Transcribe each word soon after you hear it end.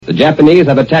The Japanese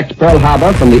have attacked Pearl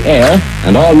Harbor from the air,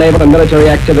 and all naval and military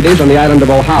activities on the island of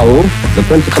Oahu, the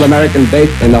principal American base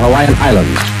in the Hawaiian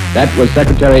Islands. That was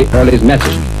Secretary Early's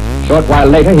message. Short while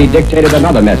later, he dictated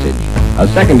another message. A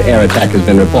second air attack has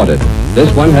been reported. This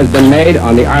one has been made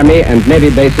on the Army and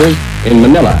Navy bases in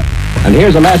Manila. And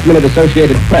here's a last-minute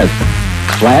Associated Press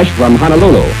flash from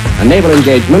Honolulu. A naval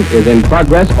engagement is in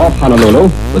progress off Honolulu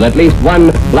with at least one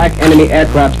black enemy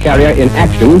aircraft carrier in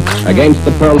action against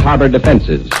the Pearl Harbor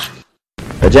defenses.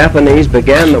 The Japanese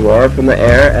began the war from the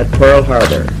air at Pearl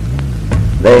Harbor.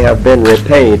 They have been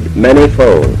repaid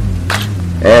many-fold,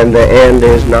 and the end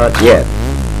is not yet.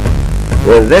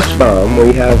 With this bomb,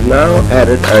 we have now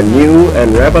added a new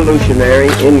and revolutionary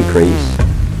increase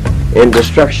in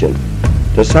destruction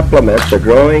to supplement the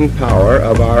growing power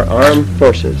of our armed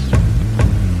forces.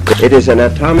 It is an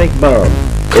atomic bomb.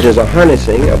 It is a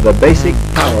harnessing of the basic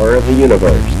power of the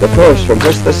universe. The force from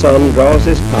which the sun draws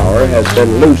its power has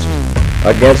been loosed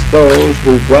against those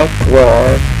who brought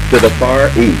war to the Far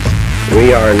East.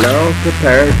 We are now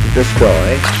prepared to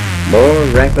destroy more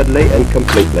rapidly and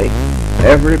completely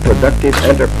every productive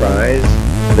enterprise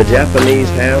the Japanese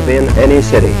have in any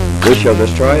city. We shall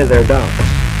destroy their docks,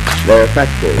 their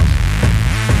factories.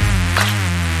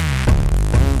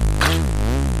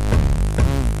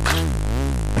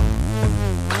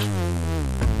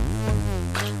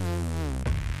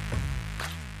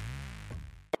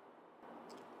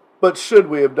 But should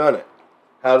we have done it?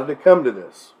 How did it come to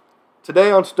this?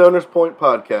 Today on Stoner's Point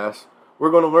Podcast,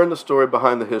 we're going to learn the story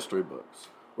behind the history books.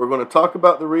 We're going to talk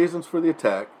about the reasons for the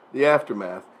attack, the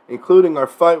aftermath, including our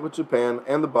fight with Japan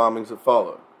and the bombings that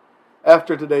followed.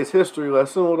 After today's history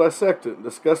lesson, we'll dissect it and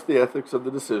discuss the ethics of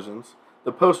the decisions,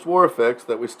 the post-war effects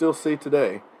that we still see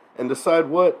today, and decide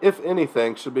what, if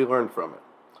anything, should be learned from it.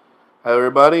 Hi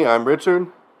everybody, I'm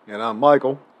Richard. And I'm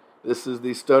Michael. This is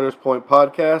the Stoner's Point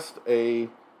Podcast, a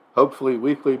hopefully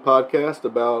weekly podcast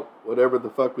about whatever the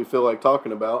fuck we feel like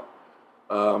talking about.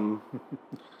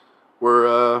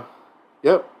 We're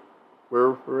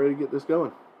ready to get this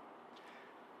going.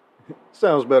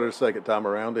 Sounds better the second time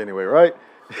around anyway, right?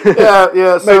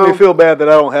 Yeah. Made me feel bad that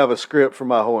I don't have a script for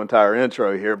my whole entire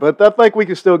intro here, but I think we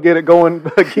can still get it going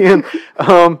again.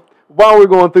 While we're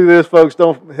going through this, folks,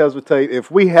 don't hesitate.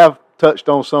 If we have touched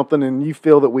on something and you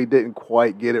feel that we didn't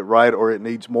quite get it right or it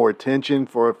needs more attention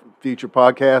for a future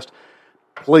podcast,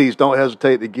 please don't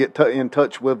hesitate to get in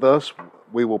touch with us.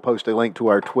 We will post a link to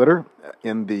our Twitter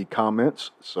in the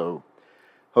comments. So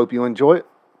hope you enjoy it,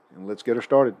 and let's get her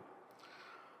started.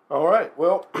 All right.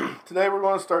 Well, today we're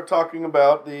going to start talking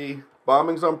about the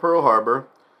bombings on Pearl Harbor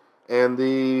and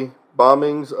the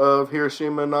bombings of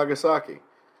Hiroshima and Nagasaki.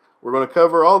 We're going to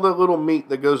cover all the little meat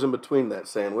that goes in between that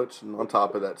sandwich and on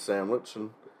top of that sandwich,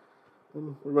 and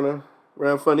we're going to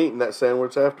have fun eating that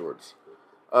sandwich afterwards.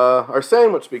 Our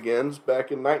sandwich begins back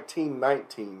in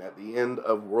 1919 at the end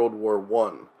of World War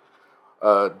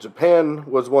I. Japan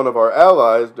was one of our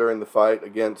allies during the fight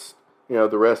against,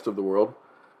 the rest of the world.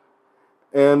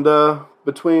 And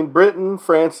between Britain,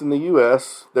 France, and the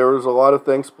U.S., there was a lot of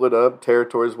things split up,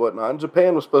 territories, whatnot, and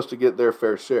Japan was supposed to get their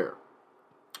fair share.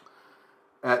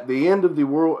 At the end of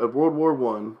World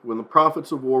War I, when the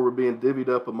profits of war were being divvied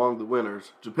up among the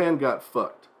winners, Japan got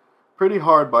fucked pretty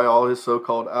hard by all his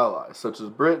so-called allies, such as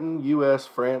Britain, U.S.,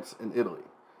 France, and Italy.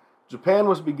 Japan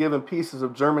was to be given pieces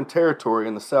of German territory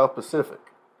in the South Pacific,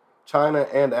 China,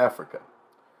 and Africa.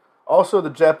 Also, the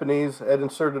Japanese had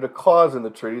inserted a clause in the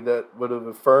treaty that would have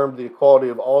affirmed the equality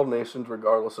of all nations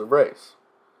regardless of race.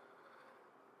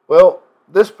 Well,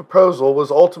 this proposal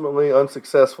was ultimately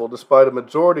unsuccessful despite a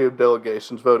majority of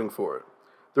delegations voting for it.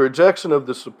 The rejection of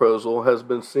this proposal has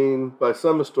been seen by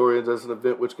some historians as an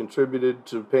event which contributed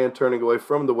to Japan turning away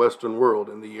from the Western world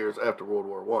in the years after World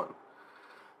War I.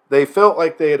 They felt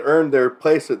like they had earned their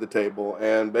place at the table,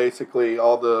 and basically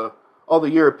all the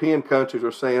European countries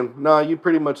were saying, nah, you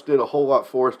pretty much did a whole lot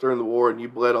for us during the war and you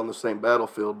bled on the same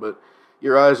battlefield, but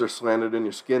your eyes are slanted and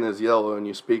your skin is yellow and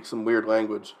you speak some weird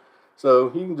language.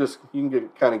 So you can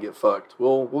kind of get fucked.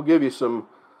 We'll give you some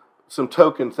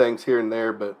token things here and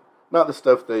there, but not the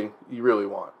stuff you really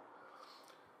want.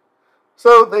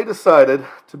 So they decided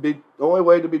the only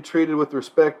way to be treated with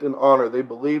respect and honor they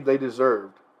believed they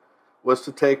deserved was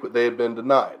to take what they had been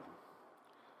denied.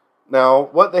 Now,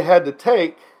 what they had to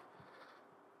take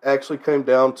actually came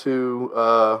down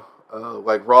to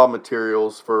like raw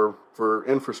materials for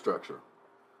infrastructure.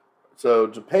 So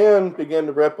Japan began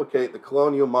to replicate the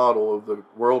colonial model of the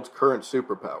world's current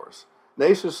superpowers.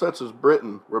 Nations such as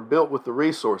Britain were built with the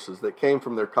resources that came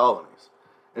from their colonies,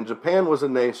 and Japan was a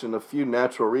nation of few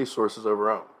natural resources of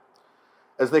her own.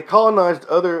 As they colonized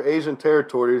other Asian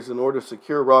territories in order to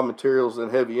secure raw materials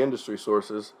and heavy industry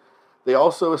sources, they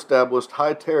also established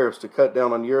high tariffs to cut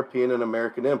down on European and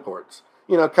American imports.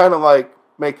 Kind of like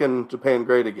making Japan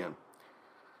great again.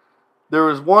 There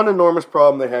was one enormous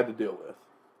problem they had to deal with.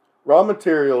 Raw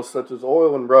materials such as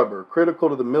oil and rubber, critical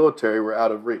to the military, were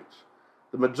out of reach.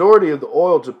 The majority of the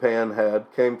oil Japan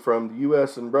had came from the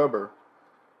U.S. and rubber.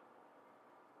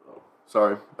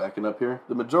 Backing up here.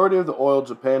 The majority of the oil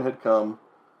Japan had come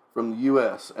from the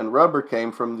U.S., and rubber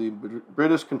came from the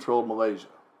British-controlled Malaysia.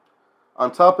 On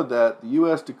top of that, the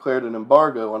U.S. declared an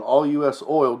embargo on all U.S.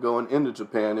 oil going into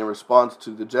Japan in response to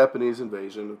the Japanese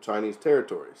invasion of Chinese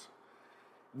territories.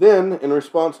 Then, in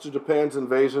response to Japan's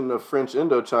invasion of French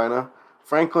Indochina,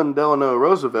 Franklin Delano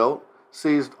Roosevelt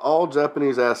seized all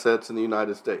Japanese assets in the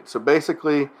United States. So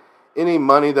basically, any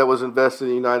money that was invested in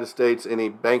the United States, any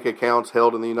bank accounts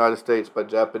held in the United States by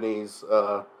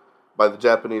the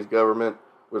Japanese government,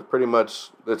 was pretty much,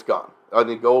 it's gone.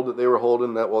 Any gold that they were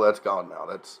holding, that's gone now.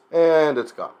 It's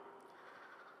gone.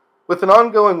 With an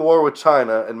ongoing war with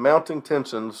China and mounting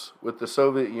tensions with the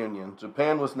Soviet Union,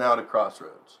 Japan was now at a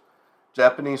crossroads.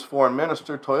 Japanese Foreign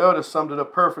Minister Toyota summed it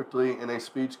up perfectly in a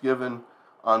speech given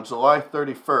on July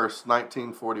 31st,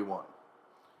 1941.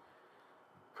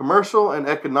 Commercial and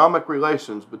economic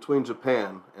relations between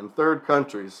Japan and third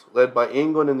countries, led by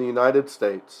England and the United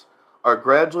States, are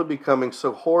gradually becoming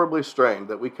so horribly strained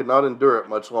that we cannot endure it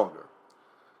much longer.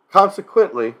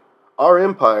 Consequently, our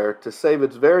empire, to save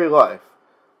its very life,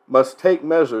 must take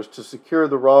measures to secure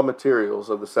the raw materials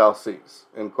of the South Seas."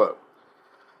 End quote.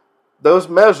 Those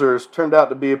measures turned out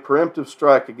to be a preemptive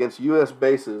strike against U.S.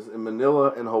 bases in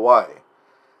Manila and Hawaii.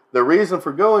 The reason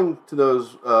for going to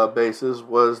those bases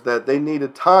was that they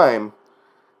needed time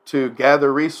to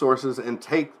gather resources and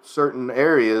take certain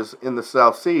areas in the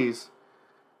South Seas,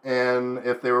 and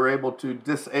if they were able to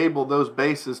disable those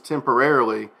bases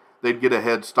temporarily, they'd get a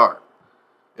head start.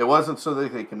 It wasn't so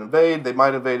that they can invade. They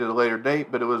might invade at a later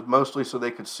date, but it was mostly so they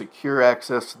could secure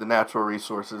access to the natural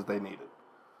resources they needed.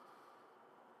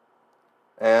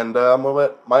 And I'm going to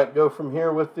let Mike go from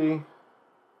here with the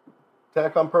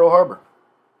attack on Pearl Harbor.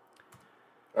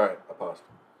 All right, I paused.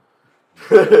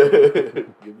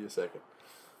 Give you a second.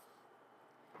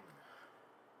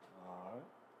 All right.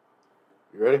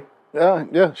 You ready?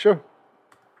 Yeah, sure.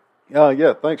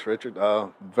 Yeah, thanks, Richard.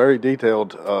 Very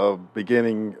detailed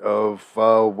beginning of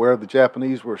where the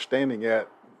Japanese were standing at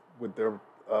with their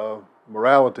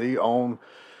morality on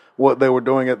what they were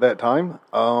doing at that time.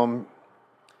 A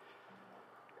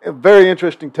very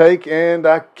interesting take, and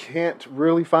I can't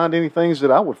really find any things that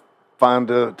I would find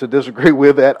to disagree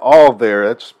with at all there.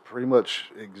 That's pretty much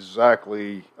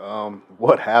exactly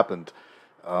what happened.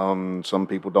 Some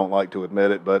people don't like to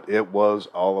admit it, but it was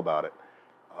all about it.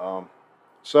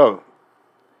 So,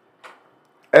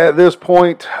 at this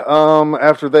point,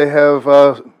 after they have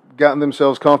gotten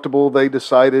themselves comfortable, they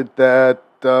decided that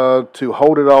to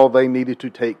hold it all, they needed to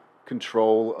take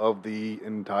control of the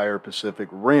entire Pacific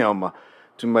Rim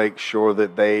to make sure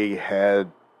that they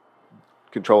had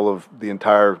control of the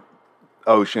entire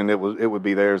ocean. It would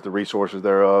be theirs, the resources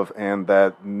thereof, and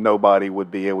that nobody would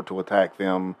be able to attack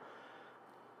them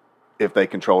if they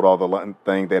controlled all the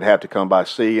thing. They'd have to come by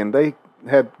sea, and they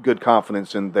had good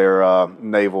confidence in their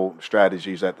naval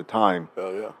strategies at the time.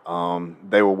 Oh yeah.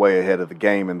 They were way ahead of the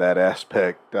game in that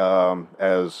aspect.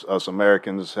 As us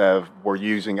Americans were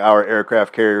using our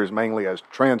aircraft carriers mainly as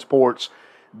transports,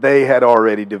 they had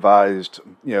already devised,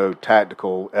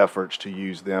 tactical efforts to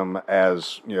use them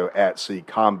as, at-sea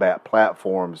combat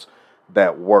platforms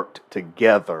that worked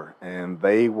together, and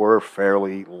they were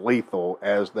fairly lethal,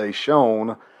 as they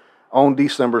shone on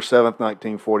December 7th,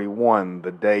 1941,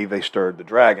 the day they stirred the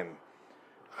dragon.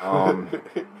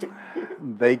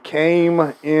 They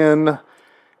came in,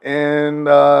 and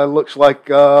looks like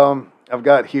I've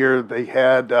got here, they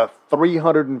had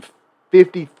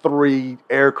 353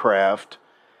 aircraft,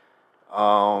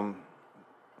 all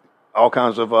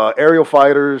kinds of aerial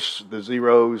fighters, the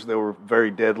Zeros. They were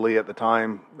very deadly at the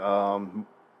time,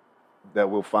 that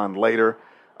we'll find later.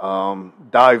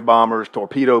 Dive bombers,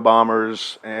 torpedo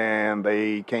bombers, and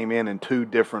they came in 2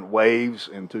 different waves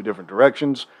in 2 different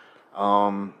directions.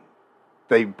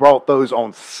 They brought those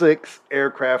on 6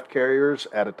 aircraft carriers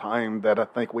at a time that I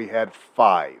think we had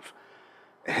 5.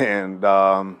 And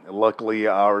luckily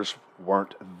ours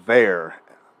weren't there.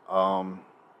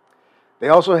 They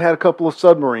also had a couple of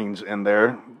submarines in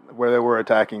there where they were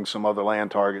attacking some other land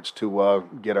targets to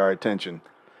get our attention.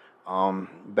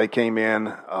 They came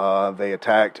in, they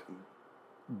attacked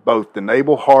both the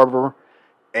naval harbor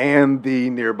and the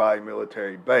nearby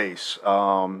military base.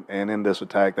 And in this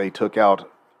attack, they took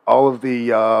out all of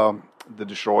the the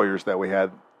destroyers that we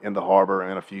had in the harbor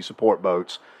and a few support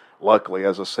boats. Luckily,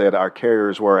 as I said, our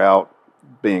carriers were out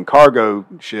being cargo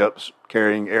ships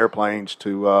carrying airplanes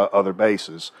to other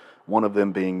bases, one of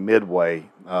them being Midway.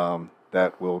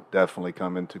 That will definitely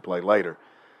come into play later.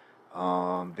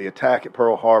 The attack at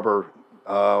Pearl Harbor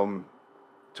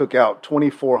took out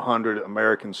 2,400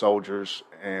 American soldiers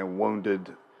and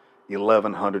wounded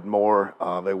 1,100 more.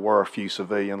 There were a few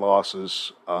civilian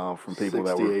losses from people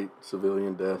that were... 68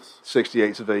 civilian deaths.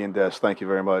 68 civilian deaths. Thank you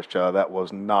very much. That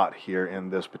was not here in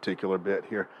this particular bit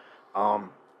here.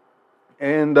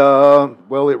 They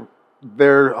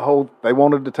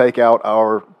wanted to take out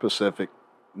our Pacific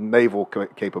naval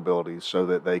capabilities so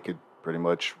that they could pretty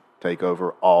much take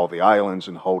over all the islands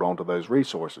and hold on to those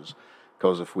resources.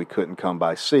 Because if we couldn't come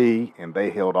by sea and they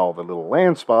held all the little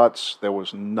land spots, there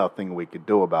was nothing we could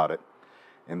do about it.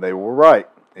 And they were right.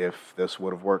 If this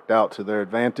would have worked out to their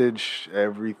advantage,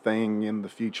 everything in the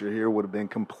future here would have been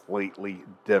completely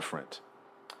different.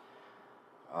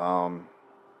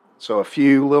 So a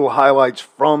few little highlights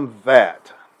from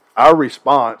that. Our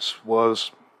response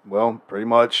was, well, pretty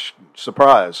much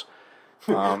surprise.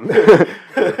 We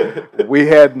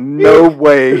had no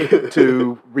way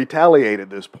to retaliate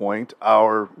at this point.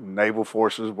 Our naval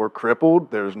forces were crippled.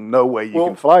 There's no way you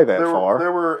can fly that far.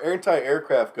 There were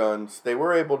anti-aircraft guns. They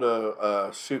were able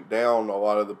to shoot down a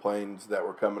lot of the planes that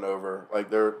were coming over. Like,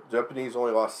 the Japanese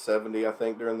only lost 70, I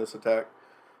think, during this attack.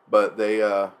 But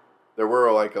there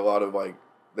were like a lot of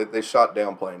they shot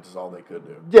down planes is all they could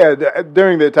do. Yeah,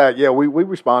 during the attack, we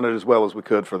responded as well as we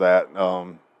could for that.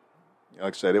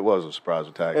 Like I said, it was a surprise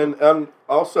attack. And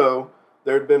also,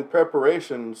 there had been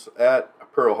preparations at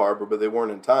Pearl Harbor, but they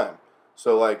weren't in time.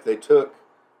 So, they took,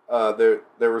 there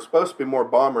were supposed to be more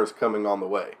bombers coming on the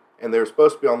way. And they were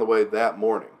supposed to be on the way that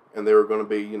morning. And they were going to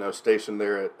be, stationed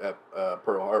there at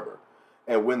Pearl Harbor.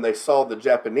 And when they saw the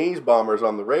Japanese bombers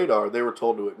on the radar, they were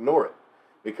told to ignore it,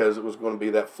 because it was going to be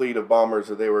that fleet of bombers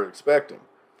that they were expecting.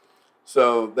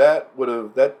 So that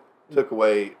took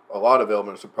away a lot of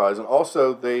element of surprise. And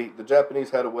also, the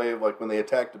Japanese had a way of, when they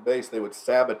attacked a base, they would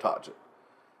sabotage it.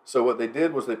 So what they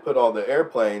did was they put all the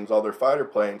airplanes, all their fighter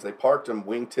planes, they parked them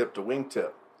wingtip to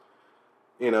wingtip,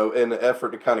 in an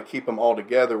effort to kind of keep them all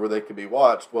together where they could be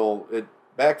watched. Well, it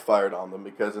backfired on them,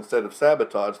 because instead of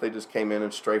sabotage, they just came in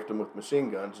and strafed them with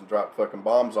machine guns and dropped fucking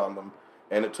bombs on them,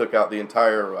 and it took out the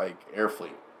entire air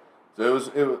fleet. So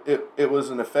it was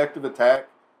an effective attack,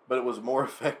 but it was more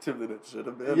effective than it should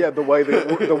have been. Yeah, the way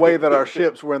that our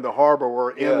ships were in the harbor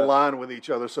were in line with each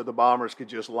other, so the bombers could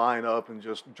just line up and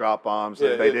just drop bombs.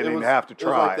 Yeah, they didn't even have to try.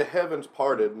 It was like the heavens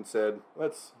parted and said,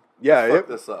 let's fuck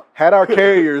this up. Had our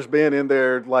carriers been in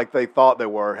there like they thought they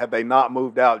were, had they not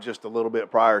moved out just a little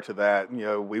bit prior to that,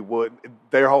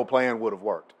 their whole plan would have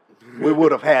worked. We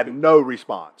would have had no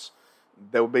response.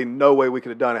 There would be no way we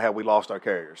could have done it had we lost our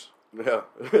carriers. Yeah.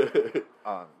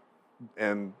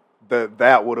 And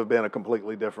that would have been a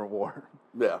completely different war.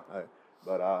 Yeah.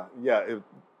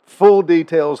 Full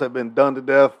details have been done to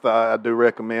death. I do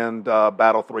recommend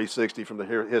Battle 360 from the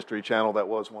History Channel. That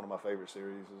was one of my favorite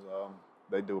series.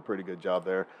 They do a pretty good job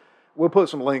there. We'll put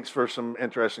some links for some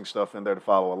interesting stuff in there to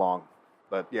follow along.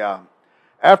 But yeah,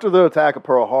 after the attack of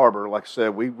Pearl Harbor, like I said,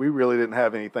 we really didn't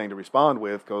have anything to respond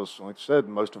with because, like I said,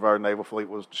 most of our naval fleet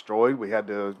was destroyed. We had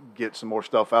to get some more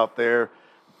stuff out there,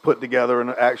 put together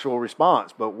an actual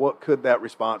response. But what could that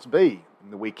response be?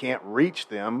 We can't reach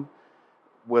them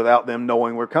without them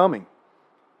knowing we're coming.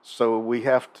 So we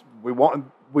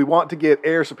want to get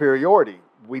air superiority.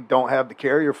 We don't have the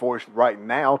carrier force right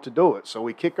now to do it. So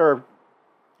we kick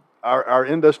our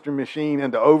industry machine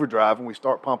into overdrive and we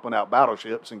start pumping out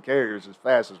battleships and carriers as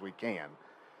fast as we can.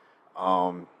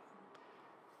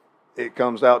 It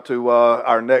comes out to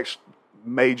our next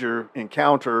major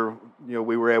encounter.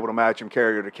 We were able to match them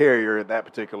carrier to carrier at that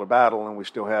particular battle, and we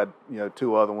still had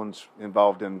two other ones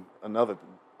involved in another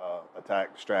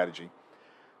attack strategy,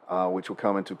 which will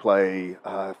come into play.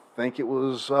 I think it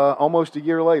was almost a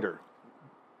year later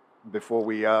before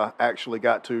we actually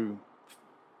got to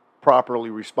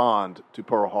properly respond to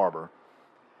Pearl Harbor.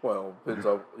 Well, depends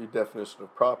on your definition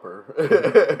of proper,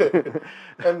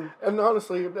 and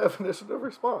honestly, your definition of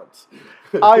response.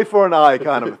 Eye for an eye,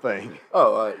 kind of a thing.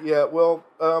 Yeah. Well,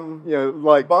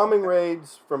 like bombing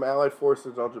raids from Allied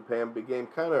forces on Japan became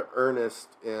kind of earnest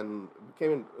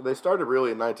they started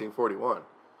really in 1941,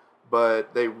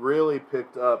 but they really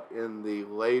picked up in the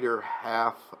later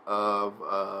half of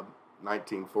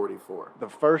 1944. The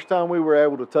first time we were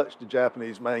able to touch the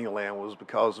Japanese mainland was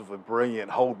because of a brilliant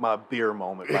 "hold my beer"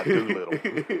 moment by Doolittle.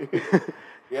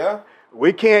 Yeah?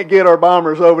 We can't get our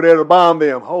bombers over there to bomb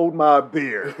them. Hold my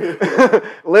beer.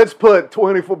 Let's put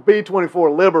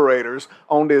B-24 Liberators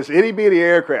on this itty-bitty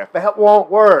aircraft. That won't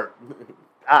work.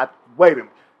 Wait a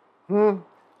minute.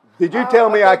 Did you tell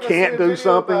me I can't do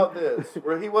something? About this,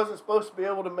 where he wasn't supposed to be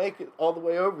able to make it all the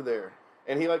way over there.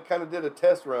 And he kind of did a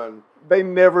test run. They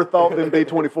never thought them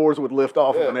B-24s would lift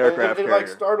off of an aircraft carrier. It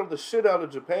startled the shit out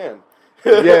of Japan.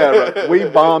 Yeah, right. We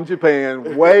bombed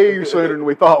Japan way sooner than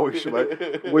we thought we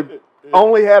should. We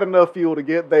only had enough fuel to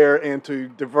get there and to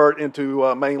divert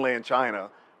into mainland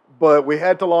China. But we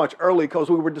had to launch early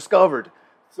because we were discovered.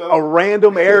 So, a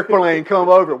random airplane come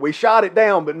over. We shot it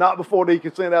down, but not before they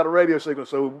could send out a radio signal.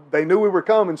 So they knew we were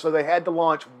coming, so they had to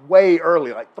launch way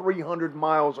early, like 300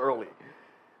 miles early.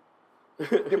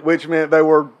 Which meant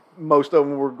most of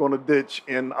them were going to ditch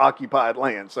in occupied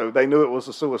land. So they knew it was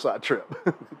a suicide trip.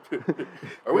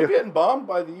 Are we getting bombed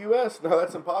by the U.S.? No,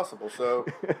 that's impossible. So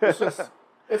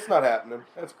it's not happening.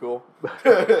 That's cool.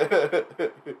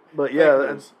 But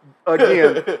yeah,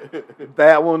 again,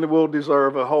 that one will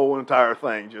deserve a whole entire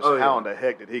thing. Just how in the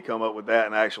heck did he come up with that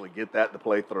and actually get that to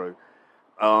play through?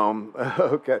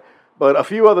 Okay. But a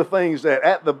few other things that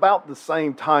at about the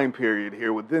same time period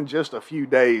here, within just a few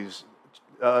days,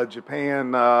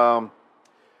 Japan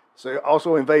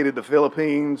also invaded the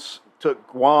Philippines, took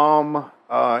Guam,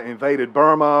 invaded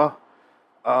Burma,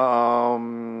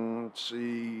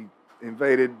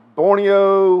 invaded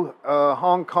Borneo,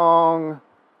 Hong Kong,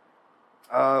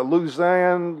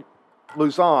 Luzon,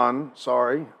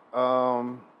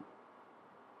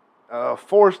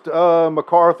 forced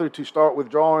MacArthur to start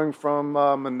withdrawing from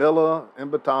Manila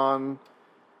and Bataan.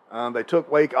 They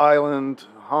took Wake Island.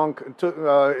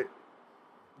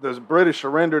 The British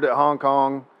surrendered at Hong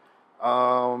Kong.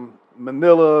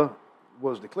 Manila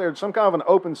was declared some kind of an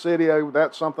open city.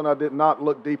 That's something I did not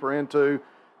look deeper into,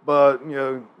 but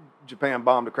Japan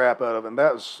bombed the crap out of it, and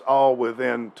that's all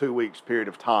within 2 weeks period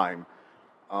of time.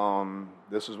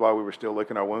 This is why we were still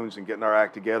licking our wounds and getting our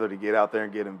act together to get out there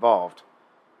and get involved.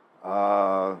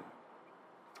 Let's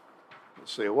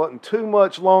see, it wasn't too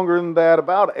much longer than that.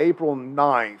 About April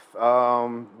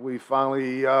 9th, we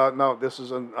finally, no, this is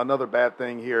another bad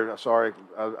thing here. Sorry,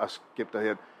 I skipped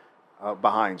ahead,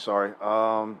 behind, sorry.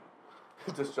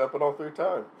 Just jumping all through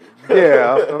time.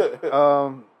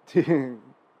 Yeah,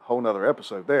 whole nother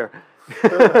episode there.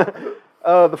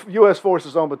 The U.S.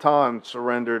 forces on Bataan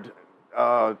surrendered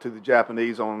to the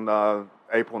Japanese on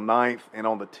April 9th, and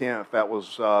on the 10th, that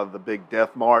was the big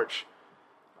death march,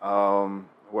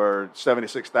 where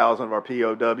 76,000 of our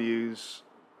POWs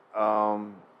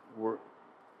were,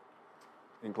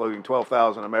 including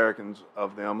 12,000 Americans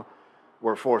of them,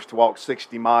 were forced to walk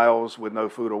 60 miles with no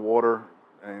food or water,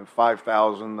 and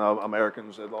 5,000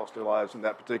 Americans had lost their lives in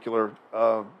that particular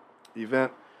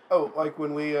event. Oh, like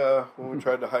when we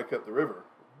tried to hike up the river.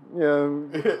 Yeah,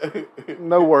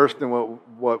 no worse than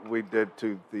what we did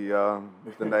to the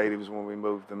natives when we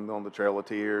moved them on the Trail of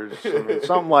Tears. I mean,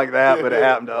 something like that, but it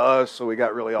happened to us, so we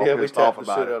got really all pissed off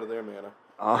about it. Yeah, we tapped the shit out of there,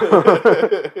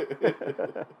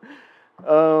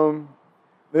 man.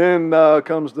 Then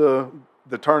comes the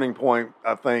turning point,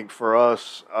 I think, for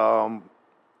us,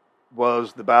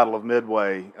 was the Battle of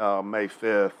Midway, May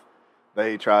 5th.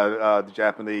 They tried, the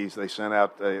Japanese, they sent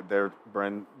out their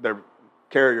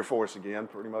carrier force again,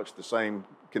 pretty much the same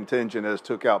contingent as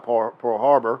took out Pearl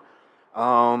Harbor.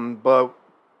 But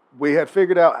we had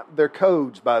figured out their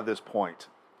codes by this point,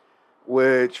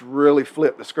 which really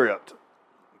flipped the script.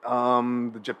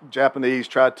 The Japanese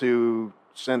tried to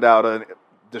send out a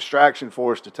distraction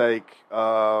force to take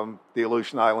the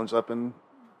Aleutian Islands up in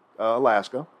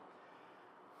Alaska.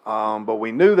 But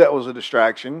we knew that was a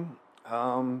distraction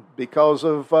because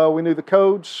of we knew the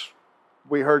codes.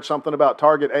 We heard something about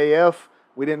Target AF.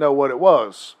 We didn't know what it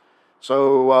was.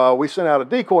 So we sent out a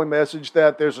decoy message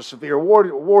that there's a severe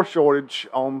war shortage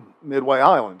on Midway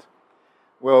Island.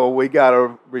 Well, we got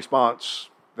a response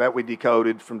that we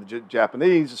decoded from the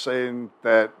Japanese saying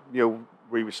that,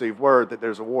 we received word that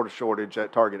there's a water shortage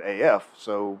at Target AF.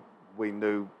 So we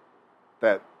knew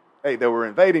that, hey, they were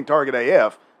invading Target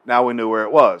AF. Now we knew where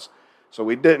it was. So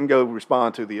we didn't go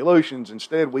respond to the Aleutians.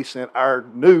 Instead, we sent our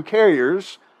new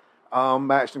carriers,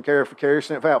 matched them carrier for carrier,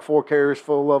 sent out 4 carriers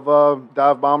full of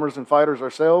dive bombers and fighters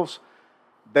ourselves.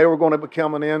 They were going to be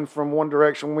coming in from one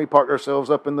direction. We parked ourselves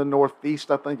up in the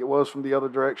northeast, I think it was, from the other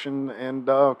direction, and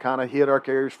kind of hid our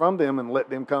carriers from them and let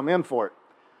them come in for it.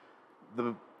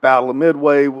 The Battle of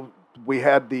Midway, we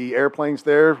had the airplanes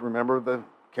there. Remember, the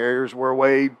carriers were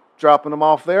away dropping them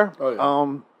off there. Oh,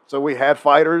 yeah. So we had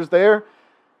fighters there.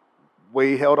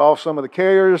 We held off some of the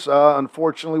carriers.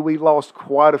 Unfortunately, we lost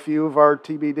quite a few of our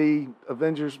TBD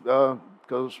Avengers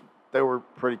because they were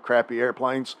pretty crappy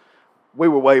airplanes. We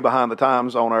were way behind the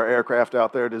times on our aircraft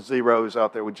out there. The Zeros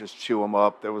out there would just chew them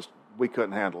up. We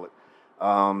couldn't handle it.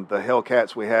 The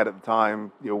Hellcats we had at the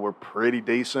time, were pretty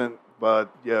decent,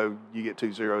 but you get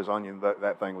 2 zeros on you, and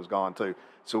that thing was gone too.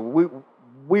 So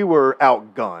we were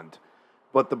outgunned.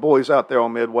 But the boys out there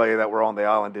on Midway that were on the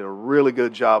island did a really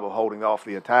good job of holding off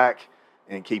the attack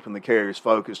and keeping the carriers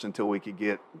focused until we could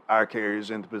get our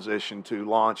carriers into position to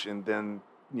launch. And then,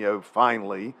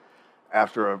 finally,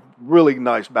 after a really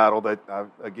nice battle that,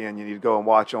 again, you need to go and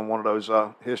watch on one of those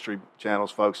history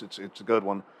channels, folks. It's a good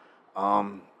one.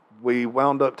 We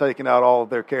wound up taking out all of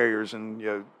their carriers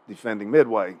and, defending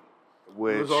Midway.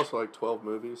 There's also like 12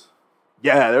 movies.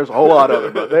 Yeah, there's a whole lot of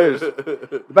it, but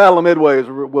the Battle of Midway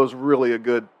was really a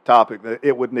good topic that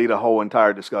it would need a whole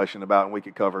entire discussion about, and we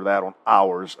could cover that on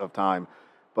hours of time.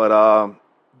 But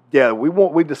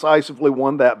we decisively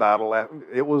won that battle.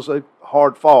 It was a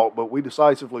hard fought, but we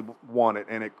decisively won it,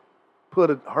 and it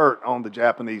put a hurt on the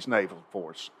Japanese naval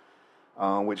force,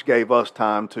 which gave us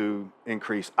time to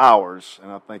increase ours.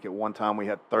 And I think at one time we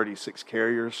had 36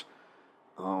 carriers,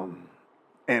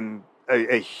 and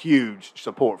a huge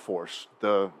support force.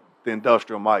 The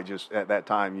industrial might just at that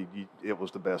time it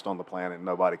was the best on the planet. And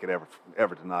nobody could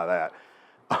ever deny that.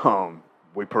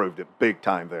 We proved it big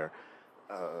time there.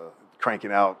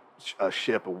 Cranking out a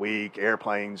ship a week,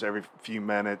 airplanes every few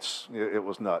minutes. It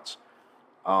was nuts.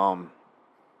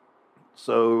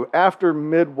 So after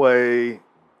Midway,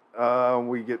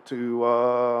 we get to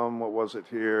what was it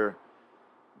here?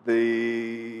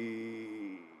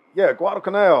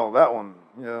 Guadalcanal. That one.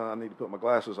 Yeah, I need to put my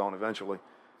glasses on eventually.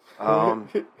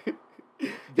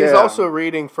 He's also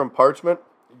reading from parchment.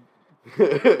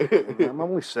 I'm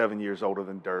only 7 years older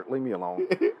than dirt. Leave me alone.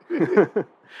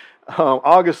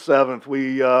 August 7th,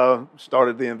 we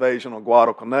started the invasion on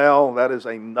Guadalcanal. That is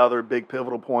another big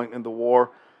pivotal point in the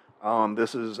war.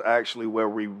 This is actually where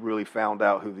we really found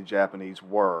out who the Japanese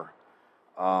were,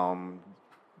 and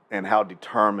how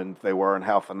determined they were and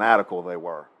how fanatical they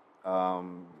were.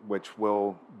 Which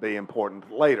will be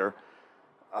important later.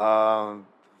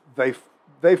 They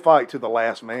fight to the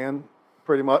last man,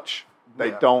 pretty much. They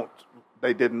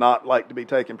did not like to be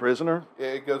taken prisoner. Yeah,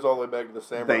 it goes all the way back to the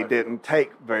samurai. They didn't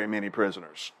take very many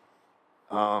prisoners.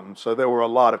 So there were a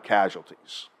lot of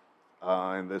casualties.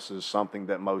 And this is something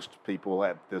that most people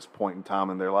at this point in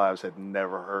time in their lives had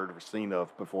never heard or seen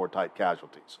of before, type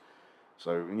casualties.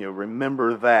 So,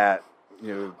 remember that.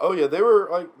 Oh yeah, they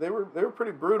were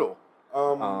pretty brutal. There's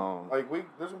gonna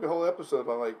be a whole episode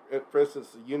on for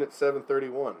instance, Unit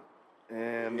 731,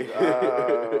 and they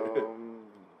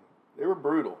were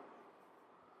brutal.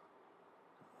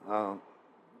 Like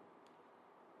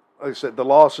I said, the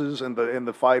losses and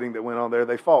the fighting that went on there,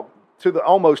 they fought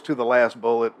almost to the last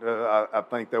bullet. I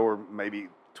think there were maybe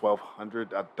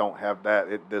 1,200. I don't have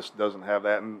that. This doesn't have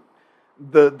that, and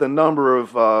the number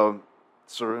of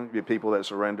people that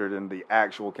surrendered and the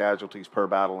actual casualties per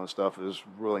battle and stuff is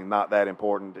really not that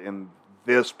important in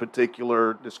this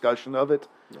particular discussion of it.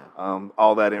 Yeah.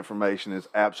 All that information is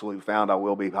absolutely found. I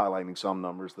will be highlighting some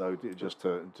numbers though, just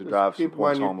to drive some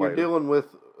points home later.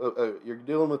 You're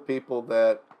dealing with people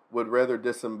that would rather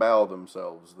disembowel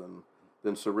themselves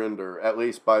than surrender, at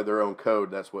least by their own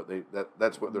code. That's what they're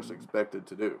expected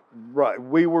to do. Right.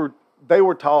 They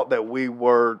were taught that we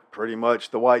were pretty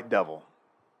much the white devil.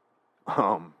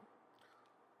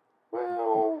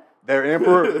 Their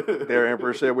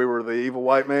emperor said we were the evil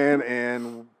white man,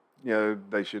 and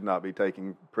they should not be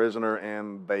taken prisoner,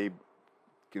 and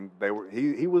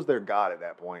he was their god at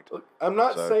that point. Look, I'm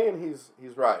not saying he's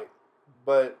right,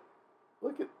 but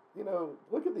look at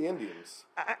the Indians.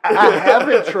 I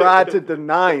haven't tried to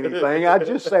deny anything. I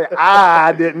just say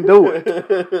I didn't do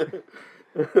it.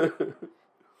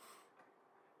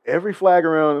 Every flag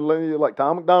around, like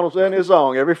Tom McDonald said in his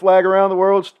song, every flag around the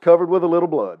world's covered with a little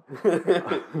blood.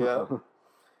 Yeah,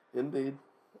 indeed.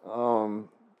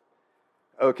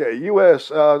 Okay,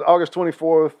 U.S. August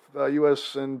 24th,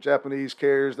 U.S. and Japanese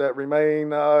carriers that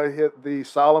remain hit the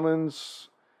Solomons,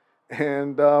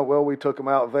 and we took them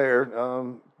out there.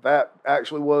 That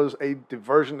actually was a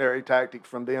diversionary tactic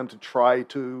from them to try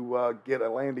to get a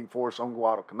landing force on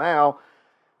Guadalcanal.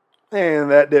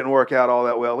 And that didn't work out all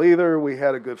that well either. We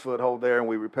had a good foothold there, and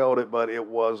we repelled it, but it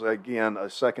was, again, a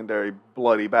secondary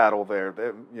bloody battle there.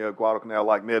 Guadalcanal,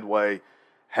 like Midway,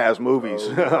 has movies.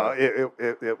 Oh, yeah.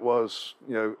 It was,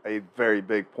 a very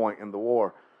big point in the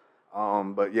war.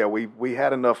 But, we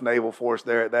had enough naval force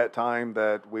there at that time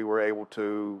that we were able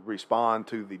to respond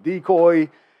to the decoy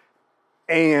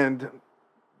and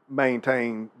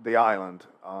maintain the island.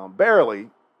 Barely,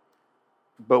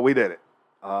 but we did it.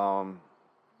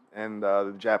 and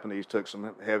the Japanese took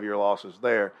some heavier losses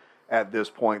there. At this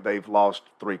point, they've lost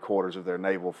 3/4 of their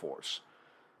naval force.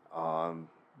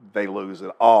 They lose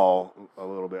it all a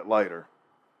little bit later.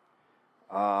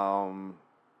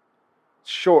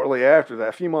 Shortly after that,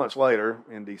 a few months later,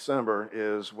 in December,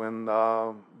 is when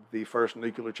the first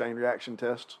nuclear chain reaction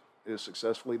test is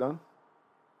successfully done.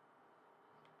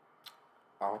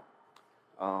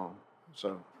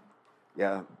 So,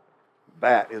 yeah,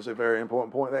 that is a very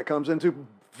important point that comes into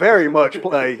very much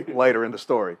play later in the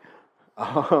story.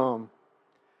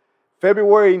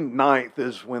 February 9th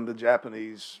is when the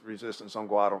Japanese resistance on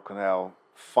Guadalcanal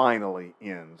finally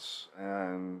ends.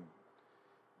 And,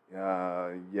 we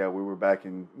were back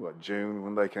in, June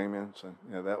when they came in. So,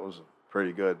 that was a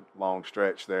pretty good long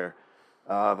stretch there.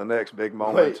 The next big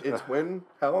moment. Wait, it's when?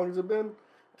 How long has it been?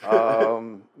 It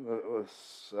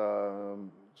was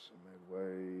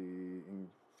midway in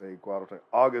Guadalcanal,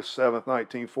 August 7th,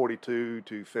 1942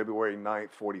 to February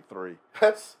 9th, 43.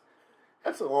 That's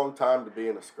a long time to be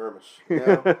in a skirmish. You're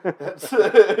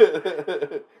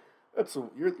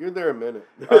there a minute.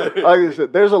 Like I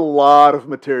said, there's a lot of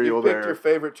material you there. Picked your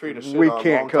favorite tree to shit We on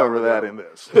can't cover that ago. in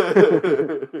this.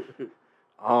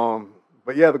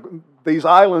 But yeah, these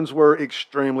islands were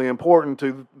extremely important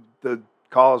to the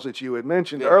cause that you had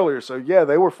mentioned earlier. So yeah,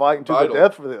 they were fighting to the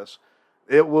death for this.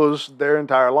 It was their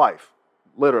entire life,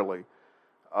 literally.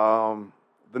 The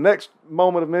next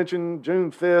moment of mention, June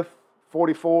 5th,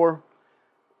 44.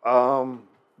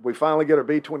 We finally get our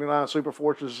B-29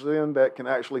 Superfortresses in that can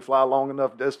actually fly long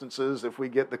enough distances if we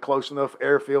get the close enough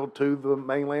airfield to the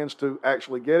mainlands to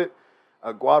actually get it.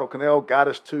 Guadalcanal got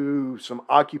us to some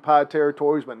occupied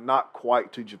territories, but not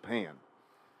quite to Japan.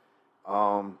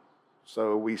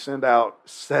 So we send out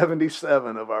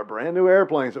 77 of our brand new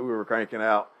airplanes that we were cranking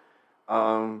out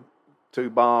to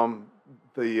bomb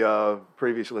the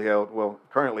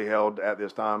currently held at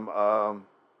this time,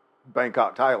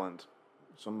 Bangkok, Thailand.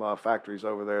 Some factories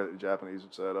over there that the Japanese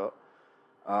had set up.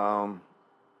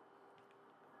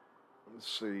 Let's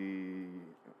see.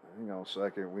 Hang on a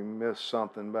second. We missed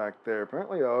something back there.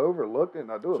 Apparently I overlooked it,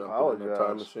 and I do apologize. In the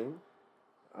time machine?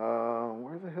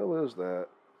 Where the hell is that?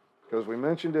 Because we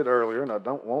mentioned it earlier, and I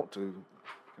don't want to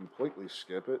completely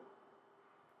skip it.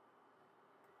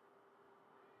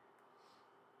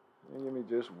 Give me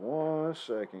just 1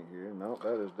 second here. No,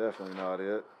 that is definitely not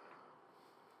it.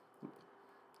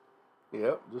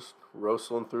 Yep, just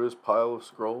rustling through his pile of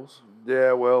scrolls.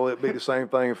 Yeah, well, it'd be the same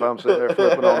thing if I'm sitting there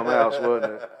flipping on a mouse,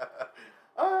 wouldn't it?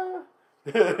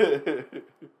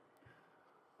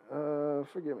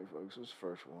 Forgive me, folks. This is the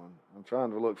first one. I'm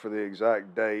trying to look for the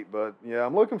exact date, but yeah,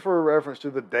 I'm looking for a reference to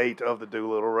the date of the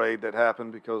Doolittle raid that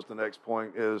happened because the next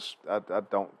point is I'm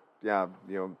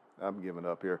giving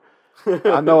up here.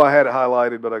 I know I had it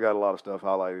highlighted, but I got a lot of stuff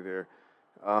highlighted here.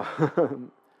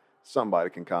 Somebody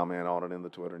can comment on it in the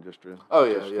Twitter and just They,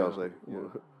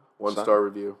 1-star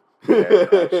review. Yeah,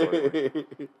 absolutely.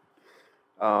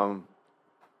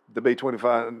 The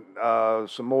B-25,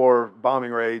 some more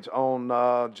bombing raids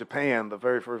on Japan, the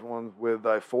very first one with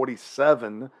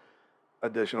 47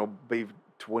 additional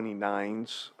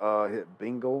B-29s hit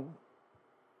Bengal,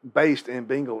 based in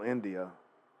Bengal, India.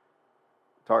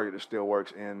 Target that still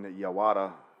works in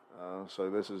Yawata. So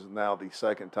this is now the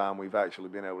second time we've actually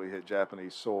been able to hit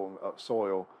Japanese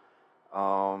soil.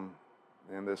 And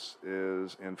this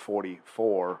is in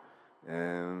 44.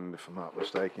 And if I'm not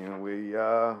mistaken,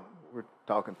 we're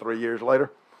talking 3 years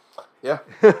later. Yeah.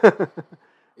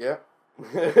 Yeah.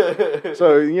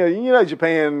 So,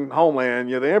 Japan homeland,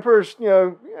 the emperors, they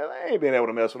ain't been able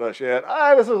to mess with us yet.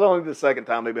 This is only the second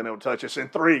time they've been able to touch us in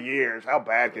 3 years. How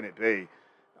bad can it be?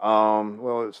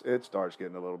 It starts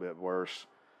getting a little bit worse.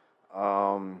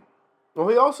 Well,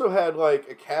 he also had like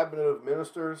a cabinet of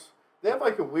ministers. They have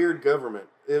like a weird government.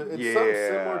 It's something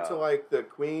similar to like the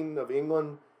Queen of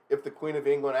England, if the Queen of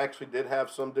England actually did have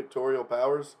some dictatorial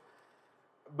powers.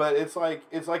 But it's like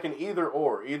an either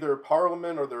or. Either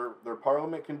Parliament or their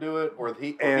Parliament can do it, or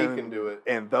he can do it.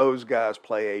 And those guys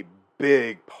play a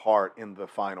big part in the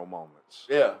final moments.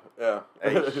 Yeah.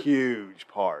 A huge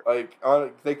part. Like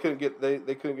they couldn't get their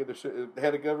shit. They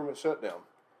had a government shutdown.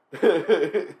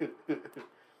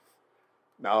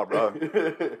 No, bro.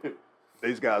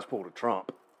 These guys pulled a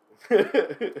Trump. All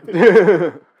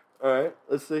right,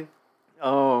 let's see.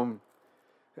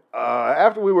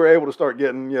 After we were able to start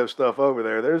getting stuff over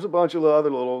there, there's a bunch of other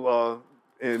little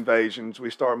invasions. We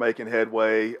start making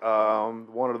headway.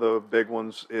 One of the big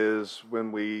ones is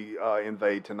when we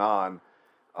invade Tainan.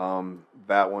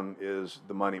 That one is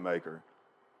the moneymaker.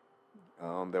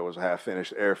 There was a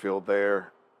half-finished airfield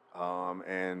there.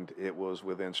 And it was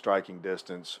within striking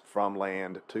distance from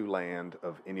land to land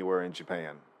of anywhere in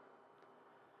Japan.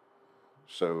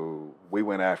 So we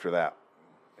went after that,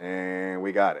 and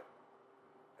we got it.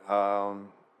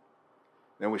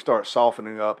 Then we start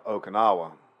softening up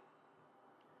Okinawa,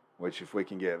 which if we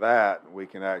can get that, we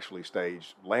can actually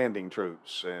stage landing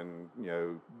troops and,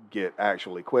 get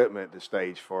actual equipment to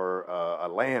stage for a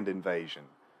land invasion,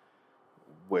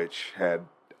 which had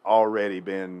already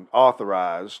been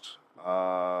authorized.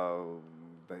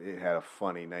 It had a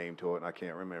funny name to it, and I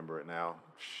can't remember it now.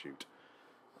 Shoot.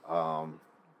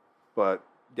 But,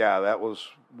 yeah, that was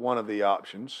one of the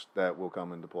options that will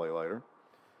come into play later.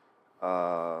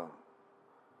 And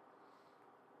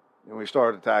we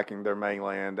start attacking their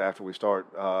mainland after we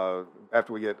get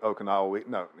Okinawa.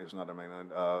 No, it's not their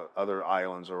mainland. Other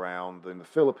islands around in the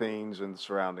Philippines and the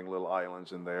surrounding little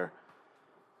islands in there.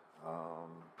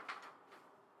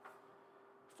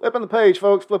 Flipping the page,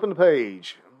 folks. Flipping the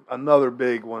page. Another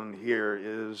big one here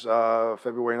is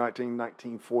February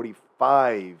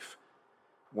 1945,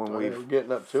 when we're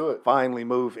getting up to it. Finally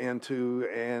move into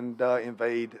and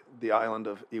invade the island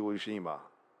of Iwo Jima.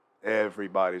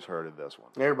 Everybody's heard of this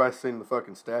one. Everybody's seen the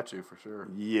fucking statue for sure.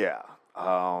 Yeah.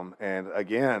 And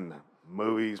again,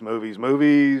 movies.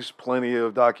 Plenty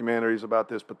of documentaries about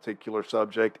this particular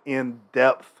subject, in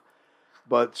depth,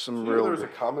 but some real. There was a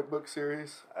comic book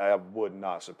series. Would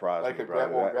not surprise me. Like a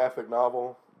graphic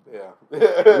novel. Yeah.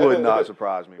 Would not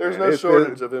surprise me. There's no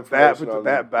shortage of information.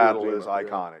 That battle is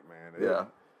iconic, man. Yeah.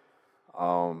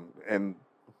 And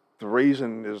the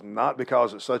reason is not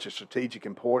because it's such a strategic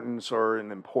importance or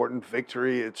an important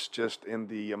victory. It's just in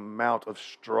the amount of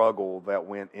struggle that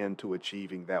went into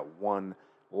achieving that one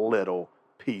little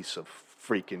piece of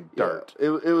freaking dirt.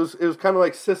 Yeah, it was kind of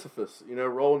like Sisyphus,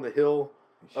 rolling the hill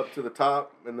up to the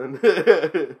top, and then.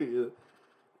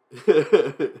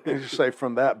 And just say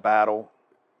from that battle,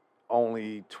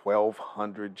 only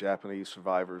 1,200 Japanese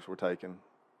survivors were taken.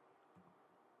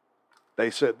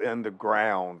 They sat in the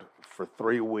ground for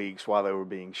 3 weeks while they were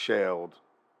being shelled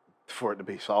for it to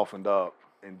be softened up,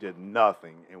 and did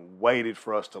nothing and waited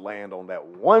for us to land on that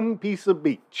one piece of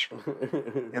beach.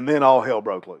 And then all hell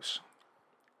broke loose.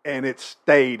 And it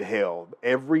stayed hell.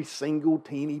 Every single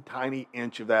teeny tiny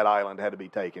inch of that island had to be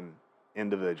taken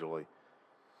individually.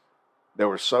 There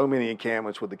were so many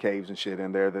encampments with the caves and shit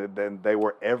in there that they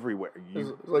were everywhere. It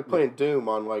was like playing Doom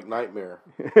on Nightmare.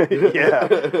 Yeah.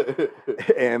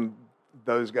 And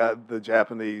those guys, the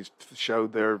Japanese,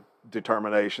 showed their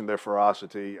determination, their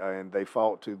ferocity, and they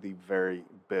fought to the very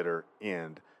bitter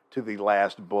end, to the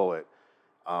last bullet.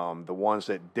 The ones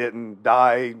that didn't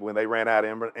die when they ran out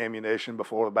of ammunition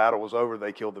before the battle was over,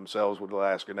 they killed themselves with the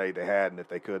last grenade they had, and if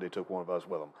they could, they took one of us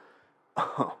with them.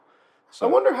 So, I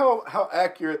wonder how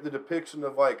accurate the depiction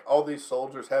of all these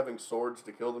soldiers having swords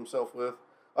to kill themselves with.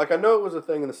 I know it was a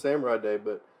thing in the samurai day,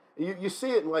 but you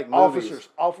see it in movies.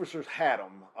 Officers had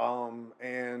them,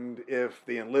 and if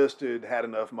the enlisted had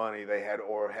enough money, they had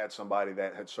somebody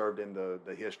that had served in the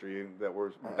history that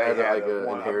they had a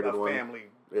inherited family.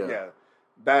 Yeah,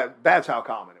 that's how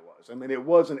common it was. I mean, it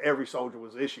wasn't every soldier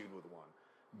was issued with one,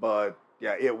 but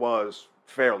yeah, it was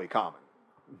fairly common.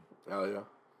 Oh yeah.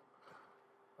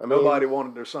 Nobody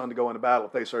wanted their son to go into battle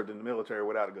if they served in the military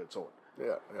without a good sword.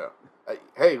 Yeah.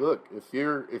 Hey, look, if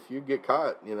you get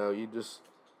caught, here's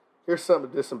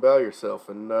something to disembowel yourself,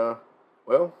 and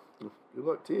well, good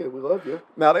luck to you. We love you.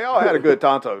 Now they all had a good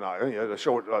tanto knife, a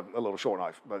little short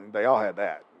knife, but they all had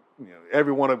that.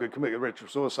 Every one of them could commit ritual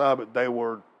suicide, but they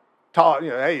were taught,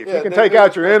 hey, if you can take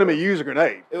out your enemy, use a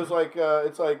grenade. It was like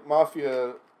it's like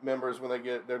mafia members when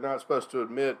they're not supposed to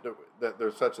admit that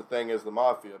there's such a thing as the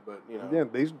mafia, but yeah,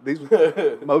 these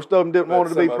most of them didn't want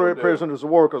to be prisoners of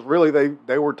war, because really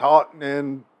they were taught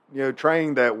and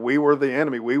trained that we were the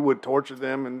enemy. We would torture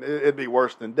them, and it'd be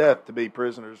worse than death to be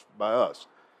prisoners by us.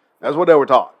 That's what they were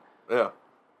taught. Yeah.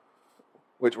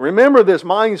 Which, remember this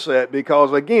mindset,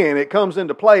 because again, it comes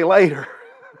into play later.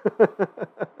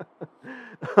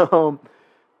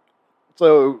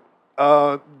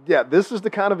 This is the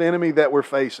kind of enemy that we're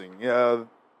facing.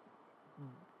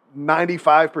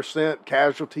 95%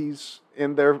 casualties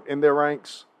in their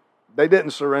ranks. They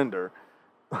didn't surrender,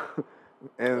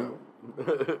 and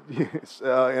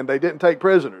and they didn't take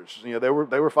prisoners. They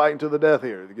were fighting to the death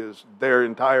here because their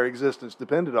entire existence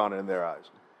depended on it in their eyes.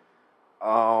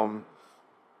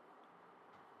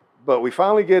 But we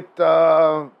finally get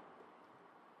the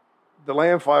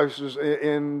land forces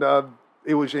in Iwo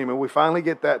Jima. We finally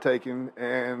get that taken,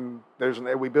 and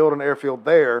we build an airfield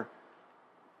there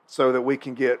so that we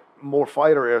can get more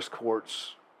fighter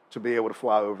escorts to be able to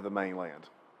fly over the mainland.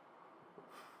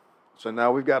 So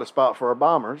now we've got a spot for our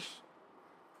bombers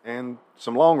and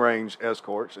some long-range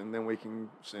escorts, and then we can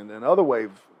send in other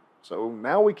wave. So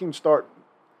now we can start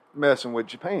messing with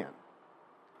Japan.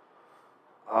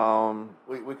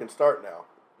 We can start now.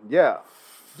 Yeah.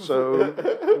 So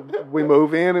we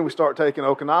move in and we start taking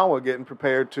Okinawa, getting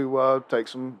prepared to take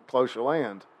some closer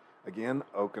land. Again,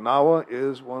 Okinawa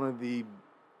is one of the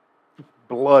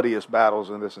bloodiest battles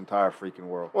in this entire freaking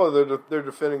world. Well, they're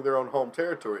defending their own home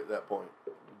territory at that point.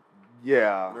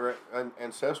 Yeah. Their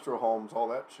ancestral homes, all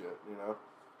that shit,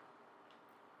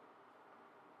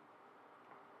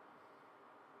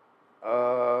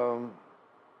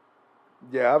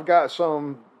 Yeah, I've got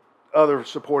some other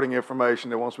supporting information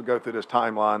that once we go through this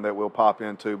timeline that we'll pop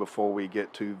into before we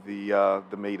get to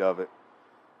the meat of it.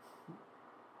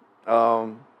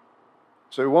 So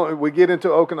we get into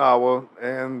Okinawa,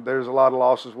 and there's a lot of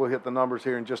losses. We'll hit the numbers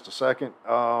here in just a second.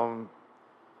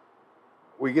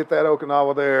 We get that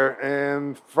Okinawa there,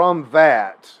 and from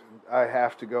that, I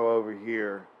have to go over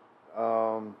here.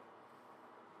 I've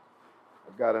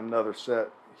got another set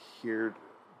here.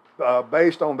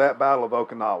 Based on that Battle of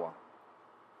Okinawa,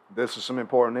 this is some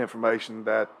important information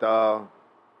that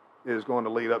is going to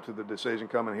lead up to the decision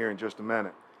coming here in just a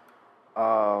minute.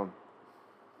 Our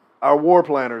war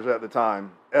planners at the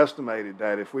time estimated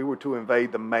that if we were to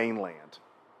invade the mainland,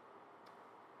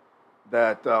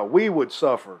 that we would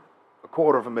suffer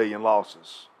 250,000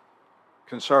 losses,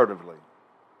 conservatively.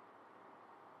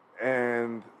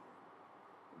 And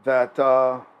that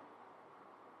the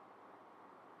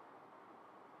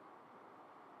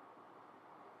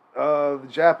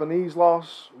Japanese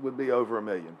loss would be over 1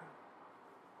 million.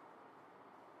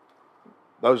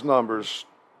 Those numbers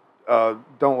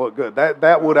don't look good.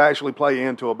 That would actually play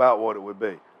into about what it would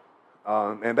be.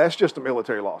 And that's just the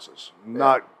military losses,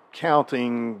 not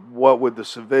counting what would the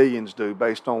civilians do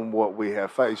based on what we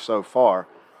have faced so far,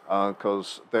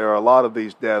 because there are a lot of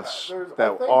these deaths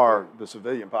that are the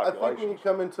civilian population. I think when you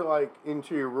come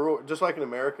into your rural, just like in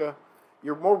America,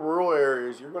 your more rural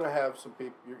areas, you're going to have some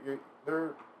people.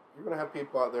 You're going to have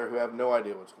people out there who have no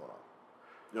idea what's going on.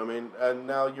 You know what I mean? And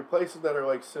now your places that are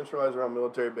like centralized around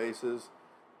military bases,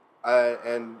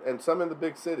 and some in the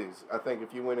big cities. I think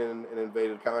if you went in and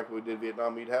invaded, kind of like we did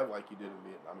Vietnam, you'd have like you did in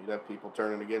Vietnam. You'd have people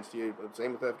turning against you. But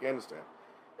same with Afghanistan.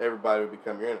 Everybody would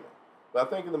become your enemy. But I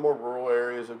think in the more rural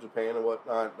areas of Japan and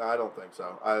whatnot, I don't think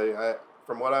so. I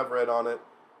from what I've read on it,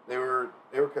 they were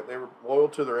loyal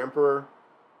to their emperor,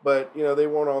 but they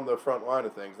weren't on the front line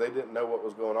of things. They didn't know what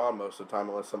was going on most of the time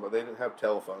unless they didn't have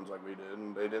telephones like we did,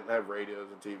 and they didn't have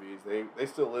radios and TVs. They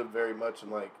still lived very much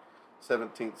in like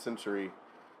 17th century.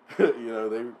 They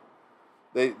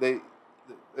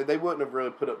wouldn't have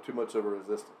really put up too much of a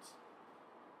resistance.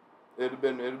 It'd have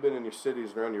been in your cities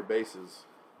and around your bases.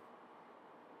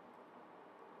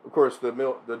 Of course,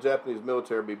 the Japanese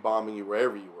military would be bombing you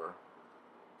wherever you were.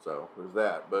 So there's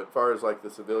that. But as far as like the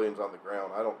civilians on the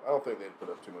ground, I don't think they'd put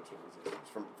up too much of a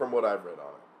resistance from what I've read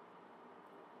on it.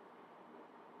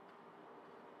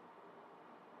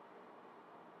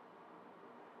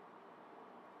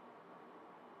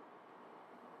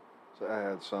 So I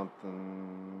had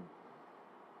something.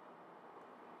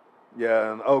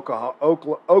 Yeah, in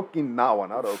Okinawa,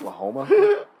 not Oklahoma.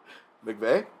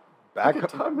 McVeigh? Back Like a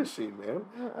time machine, man.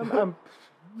 I'm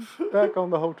back on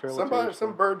the whole trailer.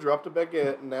 Some bird dropped a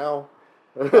baguette, and now.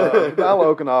 The Battle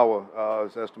of Okinawa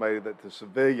is estimated that the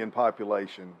civilian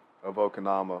population of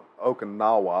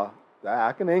Okinawa,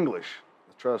 I can English,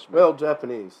 trust me. Well,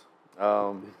 Japanese.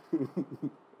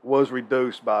 Was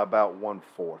reduced by about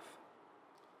 1/4.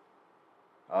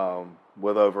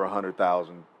 With over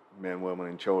 100,000 men, women,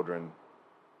 and children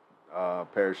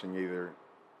perishing either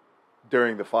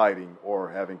during the fighting or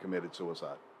having committed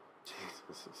suicide.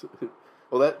 Jesus.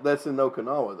 Well, that's in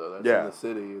Okinawa though. That's in the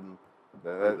city, and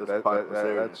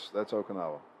that's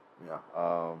Okinawa. Yeah.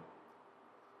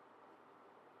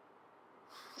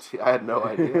 See, I had no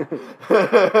idea.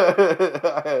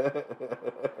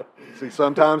 See,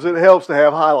 sometimes it helps to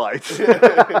have highlights.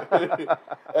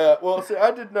 Well, see,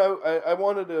 I did know. I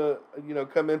wanted to,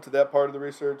 come into that part of the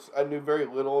research. I knew very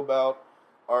little about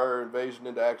our invasion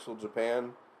into actual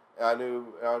Japan. I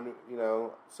knew,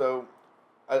 so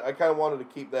I kind of wanted to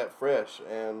keep that fresh.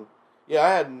 And yeah, I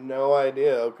had no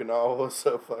idea Okinawa was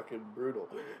so fucking brutal.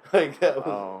 Like that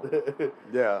was,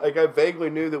 yeah. Like I vaguely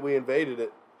knew that we invaded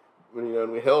it,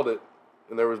 and we held it,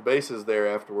 and there was bases there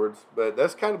afterwards. But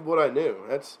that's kind of what I knew.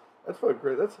 That's fucking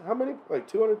great. That's how many? Like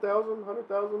 200,000,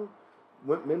 100,000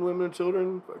 men, women, and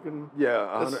children. Fucking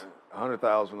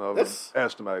 100,000 of them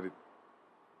estimated.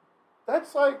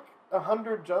 That's like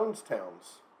 100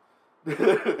 Jonestowns.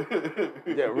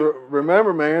 Yeah,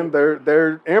 remember, man,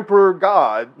 their emperor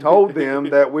god told them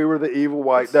that we were the evil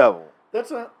white devil.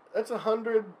 That's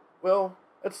 100. Well,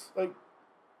 that's like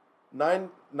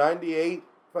 98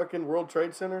 fucking World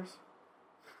Trade Centers.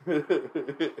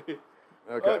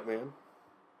 Okay. All right, man.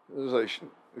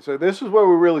 So this is where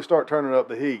we really start turning up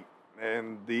the heat,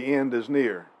 and the end is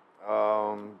near.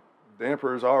 The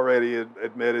emperor's already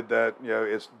admitted that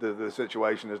it's the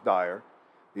situation is dire.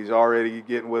 He's already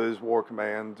getting with his war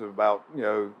commands about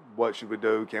what should we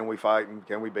do? Can we fight and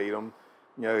can we beat them?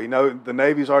 The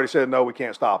Navy's already said no, we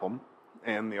can't stop them,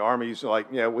 and the Army's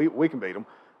like we can beat them.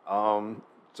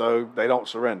 So they don't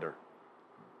surrender.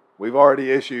 We've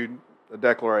already issued a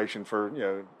declaration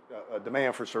for a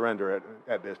demand for surrender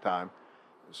at this time.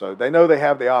 So they know they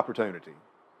have the opportunity.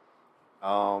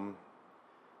 And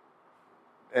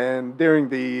during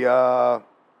the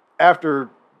after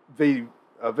the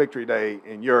Victory Day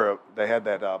in Europe, they had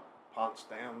that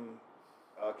Potsdam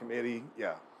committee.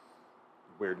 Yeah,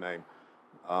 weird name.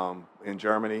 In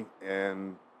Germany,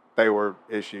 and they were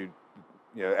issued,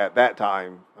 at that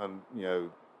time, a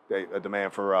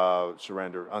demand for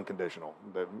surrender, unconditional,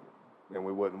 and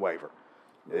we wouldn't waver.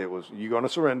 It was, you going to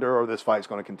surrender or this fight's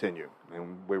going to continue.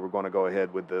 And we were going to go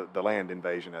ahead with the land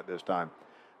invasion at this time.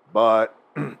 But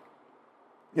this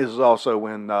is also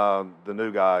when the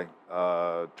new guy,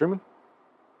 Truman?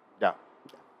 Yeah.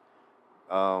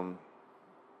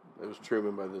 It was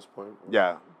Truman by this point.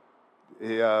 Yeah.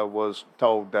 He was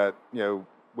told that,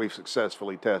 we've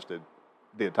successfully tested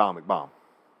the atomic bomb.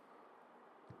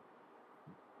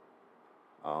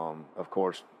 Of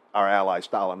course, our ally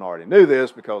Stalin already knew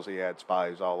this because he had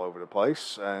spies all over the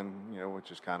place, and which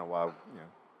is kind of why.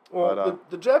 Well, but,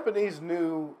 the Japanese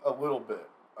knew a little bit.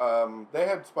 They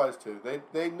had spies too.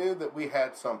 They knew that we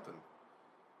had something,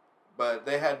 but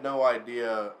they had no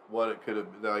idea what it could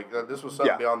have been. Like this was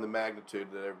something beyond the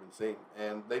magnitude that had ever been seen,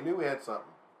 and they knew we had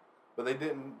something, but they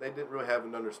didn't really have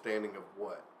an understanding of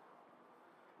what.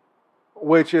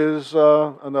 Which is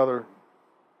another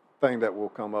thing that will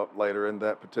come up later in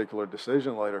that particular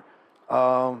decision later.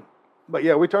 But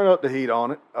yeah, we turned up the heat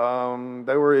on it.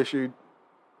 They were issued,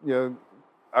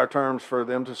 our terms for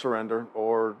them to surrender,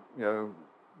 or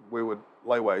we would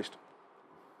lay waste.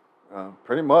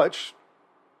 Pretty much.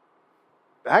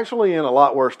 Actually, in a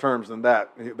lot worse terms than that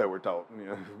were told.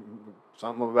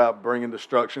 Something about bringing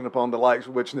destruction upon the likes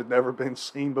of which had never been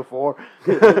seen before.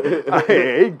 He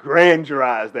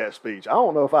grandiorized that speech. I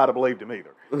don't know if I'd have believed him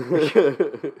either. But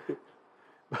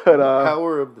the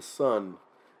power of the sun.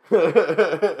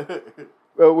 But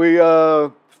we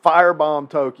firebombed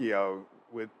Tokyo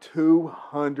with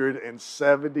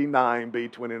 279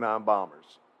 B-29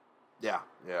 bombers. Yeah.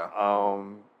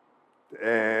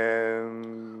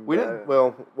 And we didn't.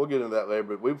 Well, we'll get into that later.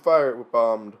 But we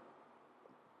bombed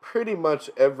pretty much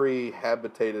every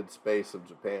habitated space of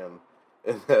Japan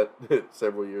in that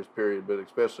several years period, but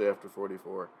especially after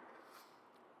 44.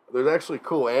 There's actually a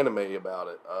cool anime about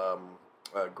it,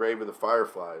 Grave of the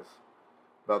Fireflies,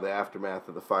 about the aftermath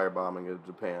of the firebombing of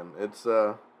Japan. It's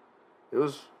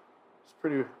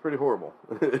pretty horrible.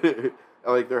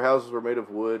 Like their houses were made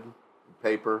of wood,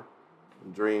 paper,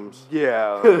 and dreams.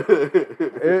 Yeah,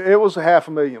 it was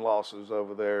 500,000 losses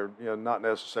over there. Not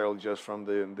necessarily just from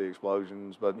the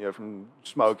explosions, but from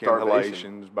smoke Starvation.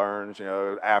 inhalations, burns,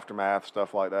 aftermath,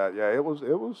 stuff like that. Yeah, it was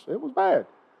bad.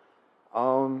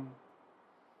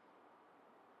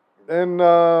 And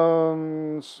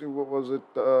let's see, what was it?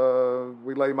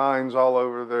 We lay mines all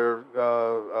over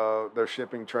their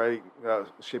shipping strait.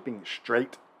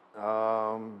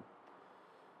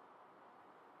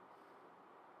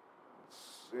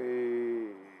 See.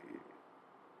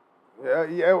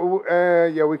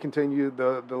 Yeah. We continued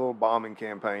the little bombing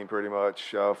campaign pretty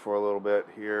much for a little bit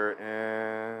here,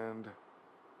 and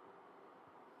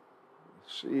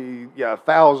let's see. Yeah,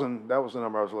 1,000. That was the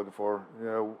number I was looking for.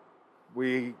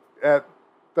 We by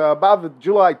the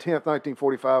July 10th,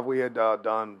 1945, we had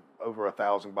done over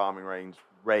 1,000 bombing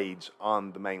raids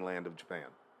on the mainland of Japan.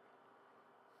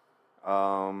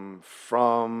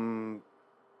 From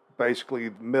basically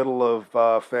middle of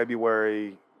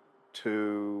February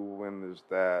to, when is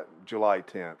that? July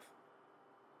 10th.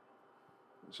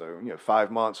 So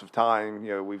 5 months of time.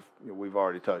 We've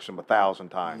already touched them 1,000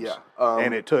 times. Yeah,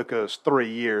 and it took us 3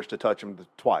 years to touch them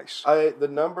twice. The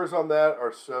numbers on that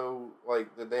are so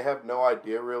that they have no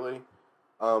idea really.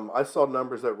 I saw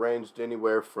numbers that ranged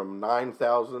anywhere from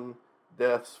 9,000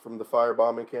 deaths from the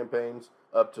firebombing campaigns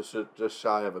up to just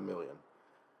shy of 1 million.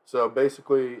 So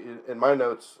basically, in my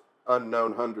notes,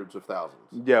 unknown hundreds of thousands.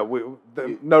 Yeah,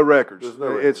 no records. There's no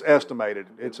records. It's estimated.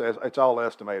 It's all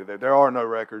estimated. There are no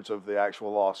records of the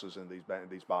actual losses in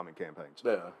these bombing campaigns.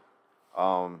 Yeah.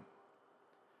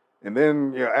 And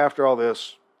then after all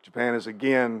this, Japan has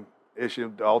again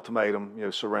issued the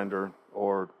ultimatum: surrender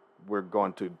or we're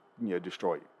going to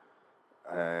destroy you.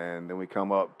 And then we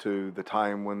come up to the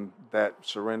time when that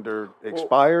surrender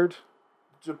expired.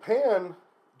 Japan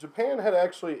had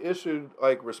actually issued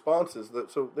like responses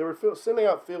so they were sending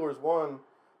out feelers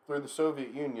through the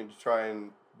Soviet Union to try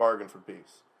and bargain for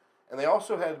peace, and they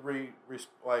also had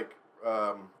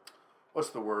what's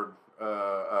the word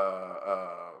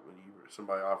when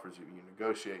somebody offers you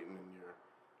negotiating and you're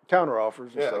Counter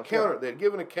offers. And stuff. They had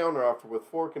given a counter offer with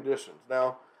 4 conditions.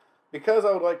 Now, because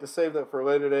I would like to save that for a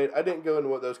later date, I didn't go into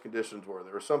what those conditions were.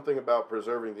 There was something about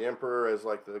preserving the emperor as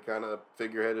like the kind of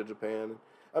figurehead of Japan.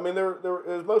 I mean, it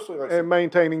was mostly like and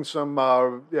maintaining some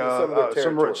of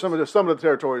the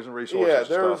territories and resources.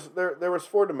 Yeah, there was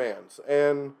 4 demands,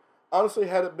 and honestly,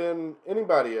 had it been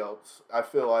anybody else, I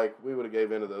feel like we would have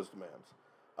gave in to those demands.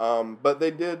 But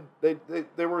they did.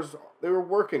 They were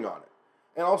working on it,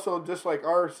 and also just like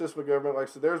our system of government, like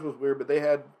I said, theirs was weird, but they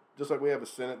had just like we have a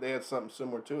Senate, they had something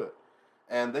similar to it,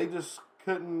 and they just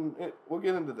couldn't. We'll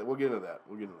get into that. We'll get into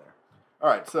there. All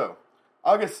right, so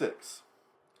August 6th.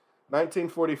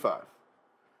 1945.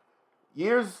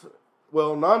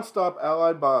 Non-stop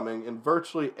Allied bombing in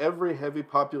virtually every heavy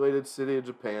populated city of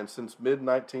Japan since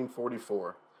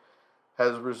mid-1944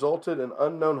 has resulted in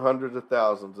unknown hundreds of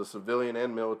thousands of civilian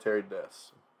and military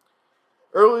deaths.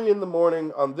 Early in the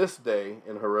morning on this day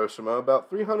in Hiroshima, about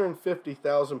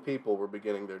 350,000 people were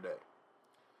beginning their day.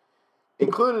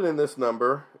 Included in this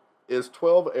number is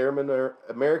 12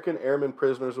 American airmen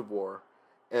prisoners of war,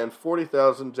 and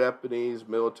 40,000 Japanese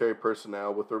military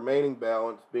personnel, with the remaining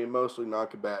balance being mostly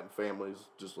non-combatant families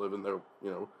just living their,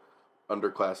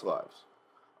 underclass lives.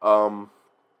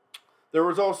 There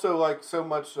was also like so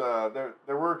much. There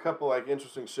were a couple like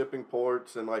interesting shipping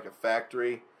ports and like a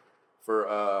factory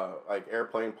for like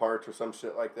airplane parts or some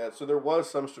shit like that. So there was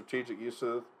some strategic use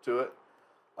to it.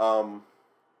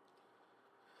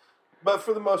 But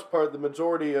for the most part, the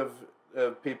majority of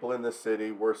people in this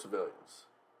city were civilians.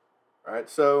 All right,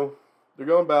 so they're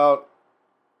going about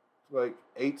like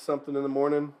 8-something in the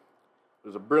morning.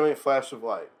 There's a brilliant flash of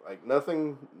light, like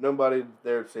nobody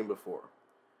there had seen before.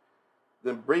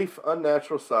 Then brief,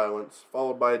 unnatural silence,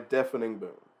 followed by a deafening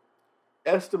boom.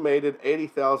 Estimated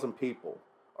 80,000 people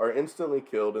are instantly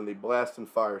killed in the blast and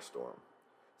firestorm.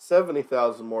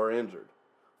 70,000 more are injured.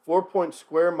 4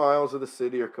 square miles of the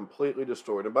city are completely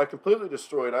destroyed. And by completely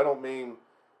destroyed, I don't mean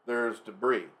there's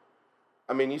debris.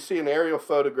 I mean, you see an aerial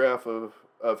photograph of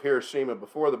Hiroshima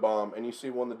before the bomb, and you see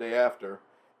one the day after,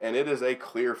 and it is a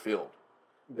clear field.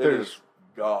 It is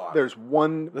gone. There's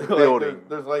one building.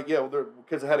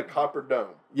 Because it had a copper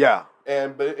dome. Yeah.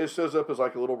 But it shows up as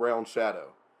like a little round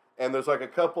shadow. And there's like a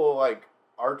couple like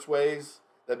archways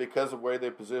that because of where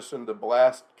they positioned, the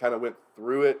blast kind of went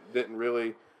through it, didn't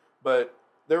really. But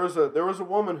there was a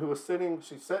woman who was sitting,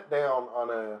 she sat down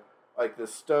on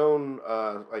this stone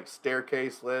like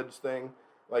staircase ledge thing,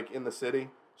 like in the city.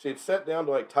 She had sat down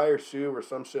to like tie her shoe or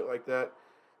some shit like that,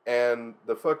 and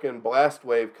the fucking blast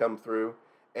wave come through,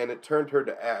 and it turned her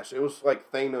to ash. It was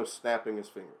like Thanos snapping his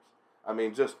fingers. I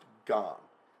mean, just gone.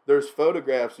 There's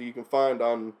photographs that you can find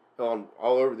on all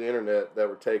over the internet that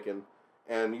were taken,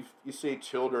 and you see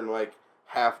children like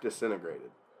half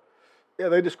disintegrated. Yeah,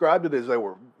 they described it as they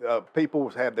were people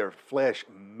had their flesh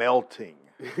melting.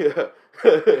 Yeah.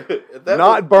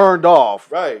 Not burned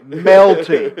off. Right.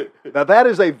 Melting. Now, that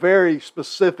is a very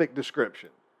specific description.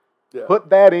 Yeah.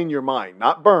 Put that in your mind.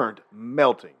 Not burned,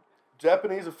 melting.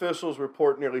 Japanese officials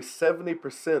report nearly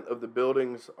 70% of the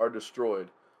buildings are destroyed,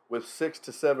 with 6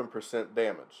 to 7%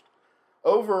 damaged.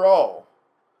 Overall,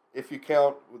 if you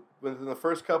count within the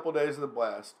first couple days of the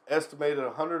blast, estimated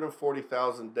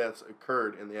 140,000 deaths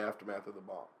occurred in the aftermath of the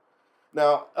bomb.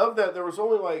 Now, of that, there was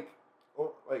only like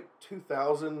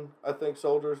 2,000, I think,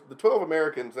 soldiers. The 12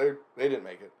 Americans, they didn't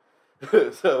make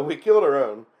it. So we killed our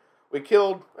own. We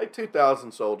killed like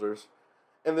 2,000 soldiers,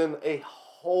 and then a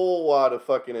whole lot of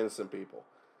fucking innocent people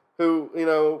who,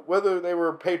 whether they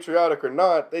were patriotic or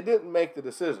not, they didn't make the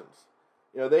decisions.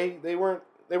 They weren't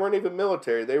even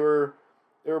military. They were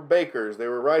bakers, they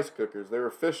were rice cookers, they were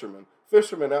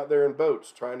fishermen out there in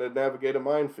boats trying to navigate a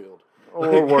minefield.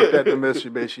 Or worked at the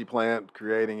Mitsubishi plant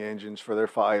creating engines for their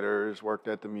fighters, worked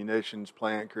at the munitions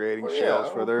plant creating shells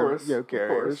for their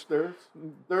carriers. There's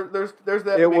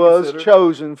that. It was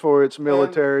chosen for its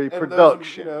military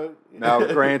production. Now,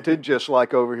 granted, just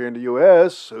like over here in the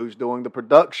U.S., who's doing the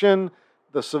production?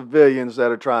 The civilians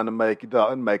that are trying to make a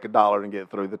dollar and get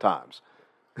through the times.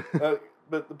 But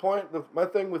my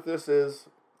thing with this is,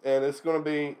 and it's going to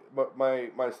be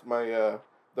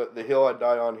the hill I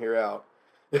die on here out,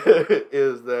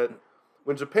 is that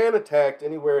when Japan attacked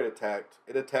anywhere it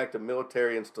attacked a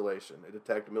military installation. It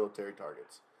attacked military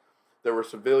targets. There were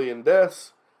civilian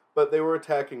deaths, but they were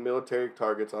attacking military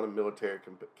targets on a military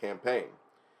campaign.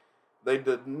 They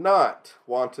did not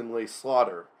wantonly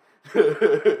slaughter.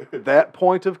 That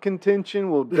point of contention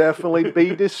will definitely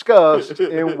be discussed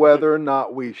in whether or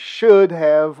not we should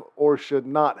have or should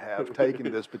not have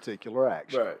taken this particular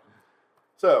action. Right.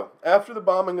 So, after the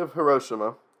bombing of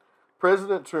Hiroshima,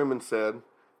 President Truman said,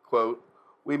 quote,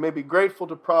 "We may be grateful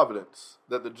to Providence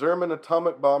that the German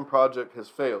atomic bomb project has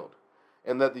failed,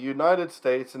 and that the United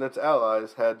States and its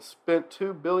allies had spent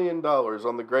 $2 billion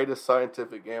on the greatest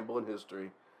scientific gamble in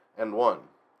history, and won."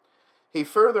 He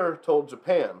further told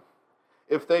Japan,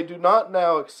 "If they do not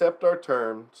now accept our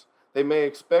terms, they may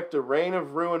expect a rain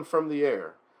of ruin from the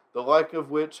air, the like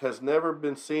of which has never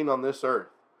been seen on this earth.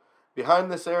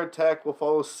 Behind this air attack will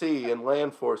follow sea and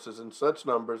land forces in such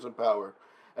numbers and power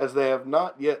as they have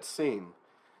not yet seen,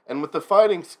 and with the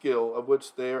fighting skill of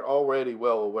which they are already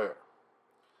well aware."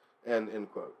 And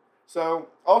end quote. So,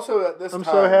 also at this I'm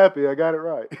time, so happy I got it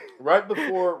right. right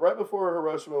before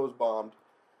Hiroshima was bombed,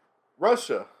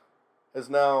 Russia has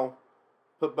now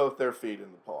put both their feet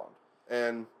in the pond,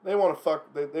 and they want to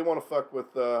fuck. They want to fuck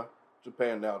with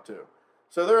Japan now too.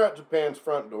 So they're at Japan's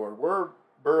front door. We're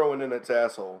burrowing in its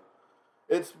asshole.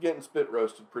 It's getting spit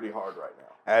roasted pretty hard right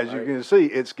now. As you can see,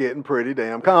 it's getting pretty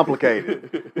damn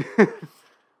complicated.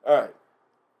 All right.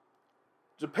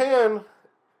 Japan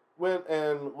went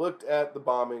and looked at the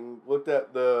bombing, looked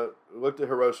at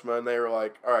Hiroshima, and they were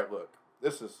like, "All right, look,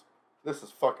 this is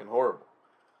fucking horrible."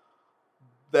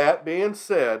 That being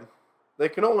said, they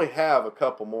can only have a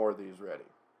couple more of these ready.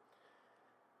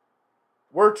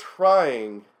 We're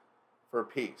trying for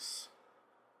peace.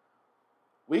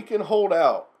 We can hold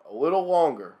out a little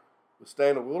longer,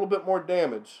 withstand a little bit more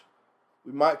damage.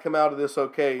 We might come out of this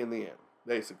okay in the end,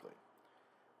 basically.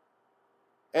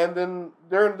 And then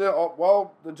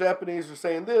while the Japanese are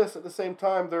saying this, at the same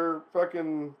time, they're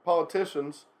fucking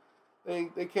politicians.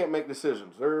 They can't make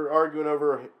decisions. They're arguing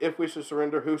over if we should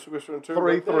surrender, who should we surrender to.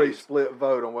 3-3 split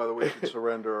vote on whether we should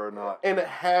surrender or not. And it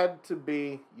had to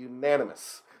be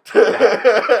unanimous. You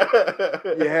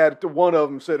had one of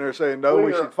them sitting there saying, "No,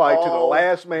 we should fight to the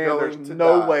last man. There's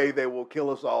no way they will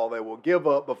kill us all. They will give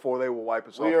up before they will wipe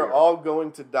us off. We are all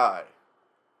going to die.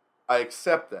 I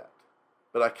accept that.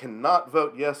 But I cannot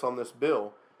vote yes on this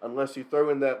bill unless you throw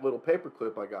in that little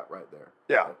paperclip I got right there."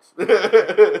 Yeah.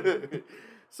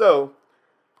 So,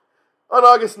 on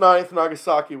August 9th,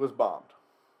 Nagasaki was bombed.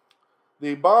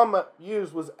 The bomb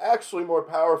used was actually more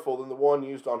powerful than the one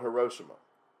used on Hiroshima.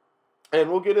 And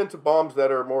we'll get into bombs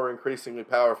that are more increasingly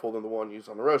powerful than the one used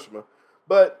on Hiroshima.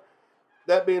 But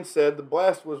that being said, the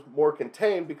blast was more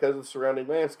contained because of the surrounding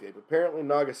landscape. Apparently,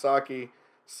 Nagasaki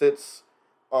sits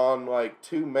on like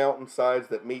two mountainsides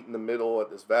that meet in the middle at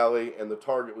this valley, and the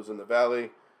target was in the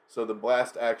valley, so the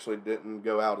blast actually didn't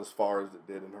go out as far as it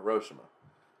did in Hiroshima.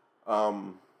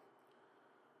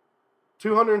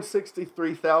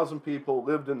 263,000 people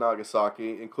lived in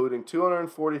Nagasaki, including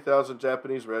 240,000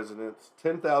 Japanese residents,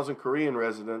 10,000 Korean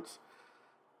residents,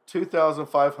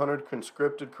 2,500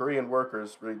 conscripted Korean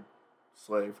workers,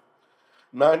 slave,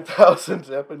 9,000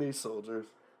 Japanese soldiers,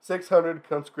 600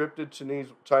 conscripted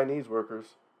Chinese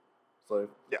workers, slave,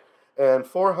 and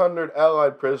 400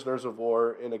 Allied prisoners of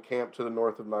war in a camp to the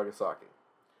north of Nagasaki.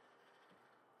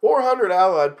 400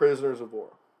 Allied prisoners of war.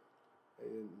 They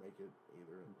didn't make it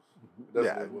either. It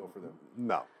doesn't end well for them.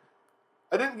 No.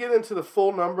 I didn't get into the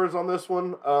full numbers on this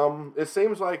one. It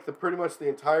seems like pretty much the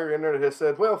entire internet has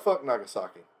said, well, fuck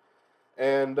Nagasaki.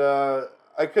 And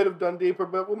I could have done deeper,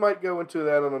 but we might go into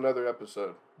that on another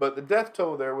episode. But the death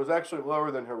toll there was actually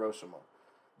lower than Hiroshima.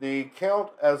 The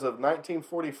count as of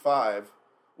 1945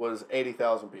 was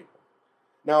 80,000 people.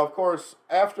 Now, of course,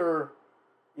 after,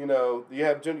 you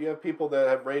have people that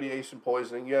have radiation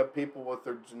poisoning. You have people with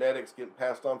their genetics getting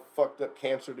passed on, fucked up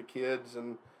cancer to kids,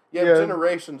 and you have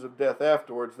generations of death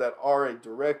afterwards that are a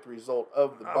direct result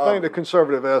of the bombing. I think the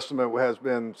conservative estimate has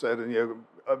been said,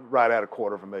 right at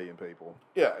 250,000 people.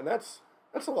 Yeah, and that's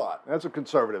a lot. That's a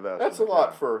conservative estimate. That's a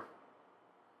lot for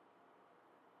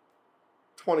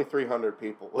 2,300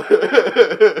 people.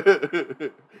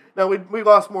 Now, we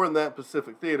lost more than that in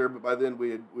Pacific Theater, but by then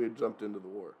we had jumped into the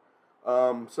war.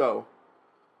 So,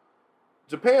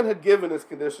 Japan had given its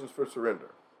conditions for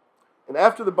surrender. And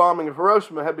after the bombing of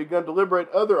Hiroshima, had begun to deliberate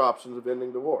other options of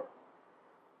ending the war.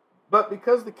 But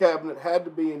because the cabinet had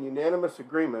to be in unanimous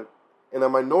agreement, and a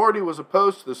minority was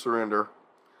opposed to the surrender,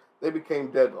 they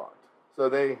became deadlocked. So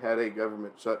they had a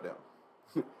government shutdown.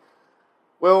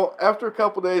 Well, after a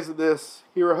couple days of this,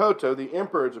 Hirohito, the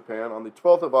Emperor of Japan, on the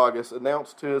 12th of August,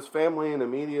 announced to his family and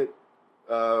immediate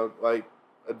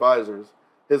advisors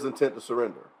his intent to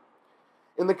surrender.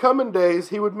 In the coming days,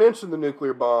 he would mention the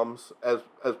nuclear bombs as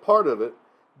part of it,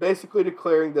 basically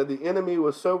declaring that the enemy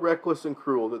was so reckless and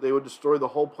cruel that they would destroy the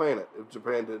whole planet if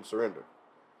Japan didn't surrender.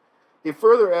 He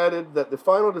further added that the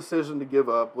final decision to give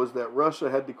up was that Russia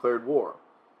had declared war,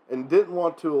 and didn't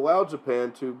want to allow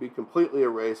Japan to be completely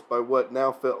erased by what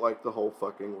now felt like the whole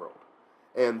fucking world.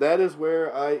 And that is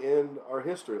where I end our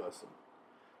history lesson.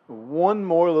 One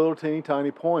more little teeny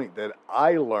tiny point that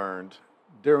I learned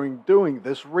during doing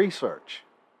this research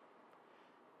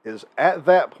is at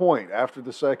that point, after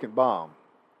the second bomb,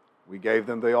 we gave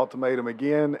them the ultimatum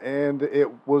again, and it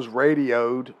was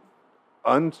radioed,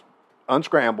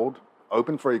 unscrambled,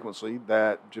 open frequency,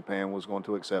 that Japan was going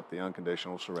to accept the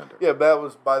unconditional surrender. Yeah, that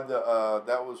was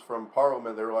that was from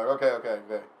Parliament. They were like, okay.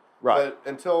 Right.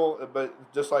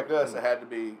 But just like us, it had to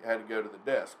go to the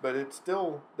desk. But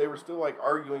they were still like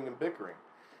arguing and bickering.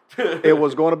 It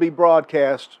was going to be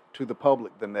broadcast to the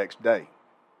public the next day.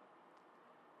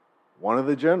 One of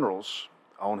the generals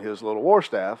on his little war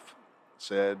staff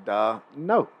said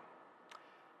no.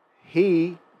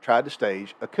 He tried to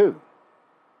stage a coup.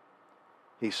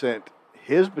 He sent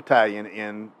his battalion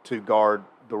in to guard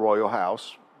the royal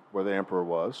house where the emperor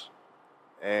was,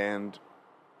 and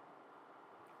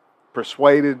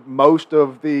persuaded most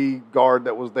of the guard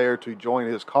that was there to join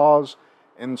his cause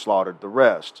and slaughtered the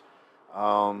rest.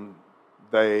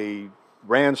 They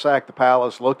ransacked the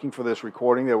palace looking for this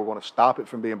recording. They were going to stop it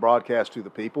from being broadcast to the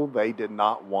people. They did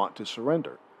not want to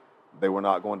surrender. They were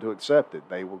not going to accept it.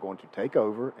 They were going to take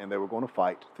over, and they were going to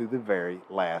fight to the very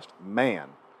last man.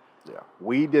 Yeah.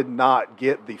 We did not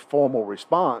get the formal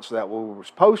response that we were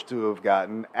supposed to have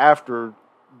gotten after,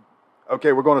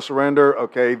 okay, we're going to surrender.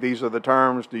 Okay, these are the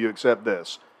terms. Do you accept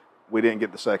this? We didn't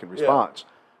get the second response.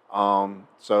 Yeah.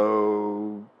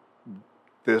 So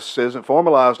this isn't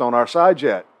formalized on our side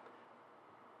yet.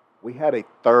 We had a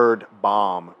third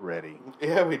bomb ready.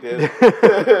 Yeah, we did.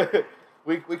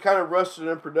 we kind of rushed it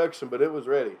in production, but it was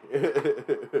ready.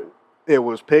 It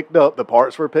was picked up. The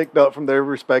parts were picked up from their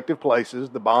respective places,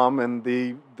 the bomb and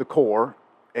the core,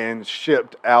 and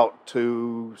shipped out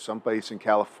to someplace in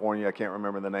California. I can't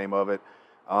remember the name of it.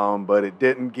 But it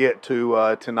didn't get to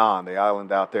Tainan, the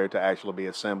island out there, to actually be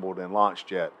assembled and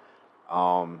launched yet.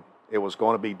 It was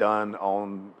going to be done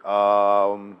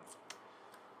on,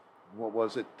 what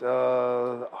was it,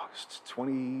 August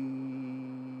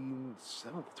 27th,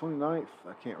 29th?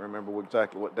 I can't remember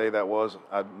exactly what day that was.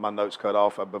 My notes cut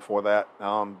off before that.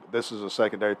 This is a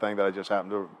secondary thing that I just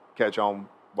happened to catch on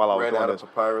while I was doing this.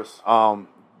 Papyrus.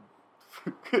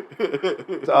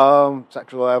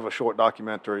 Actually, I have a short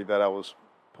documentary that I was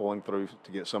pulling through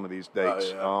to get some of these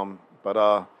dates. Oh,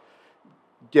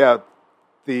 yeah.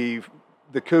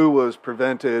 The coup was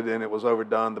prevented and it was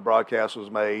overdone. The broadcast was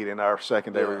made, and our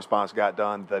secondary response got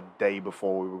done the day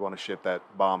before we were going to ship that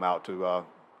bomb out to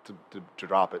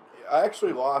drop it. I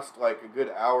actually lost like a good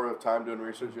hour of time doing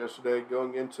research yesterday,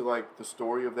 going into like the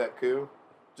story of that coup.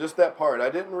 Just that part. I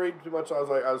didn't read too much. I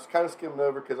was kind of skimming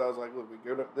over because I was like, look,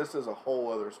 this is a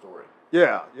whole other story.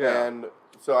 Yeah. And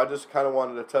so I just kind of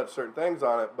wanted to touch certain things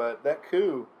on it. But that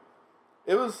coup,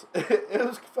 it was a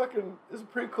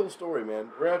pretty cool story, man.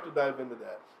 We're going to have to dive into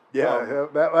that. Yeah,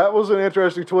 that was an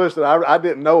interesting twist that I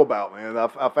didn't know about, man.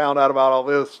 I found out about all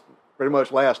this pretty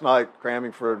much last night,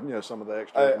 cramming for some of the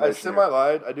extra. I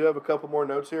semi-lied. I do have a couple more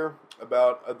notes here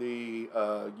about the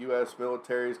U.S.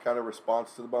 military's kind of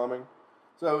response to the bombing.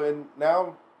 So, and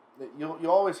now you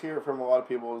always hear it from a lot of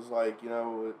people. It's like,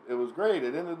 it was great.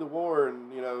 It ended the war,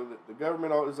 and the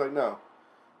government always like no.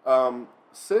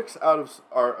 6 out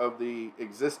of the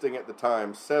existing at the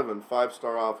time 7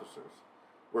 5-star officers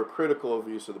were critical of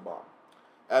the use of the bomb.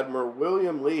 Admiral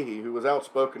William Leahy, who was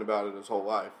outspoken about it his whole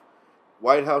life,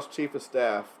 White House Chief of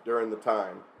Staff during the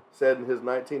time, said in his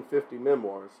 1950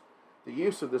 memoirs, the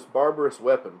use of this barbarous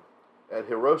weapon at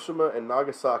Hiroshima and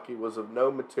Nagasaki was of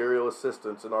no material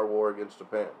assistance in our war against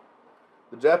Japan.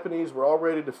 The Japanese were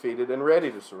already defeated and ready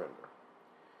to surrender.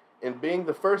 In being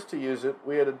the first to use it,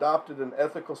 we had adopted an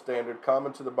ethical standard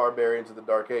common to the barbarians of the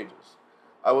Dark Ages.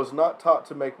 I was not taught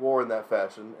to make war in that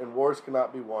fashion, and wars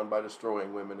cannot be won by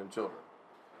destroying women and children.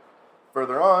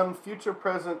 Further on, future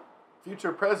President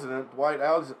Dwight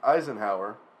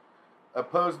Eisenhower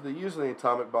opposed the use of the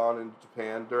atomic bomb in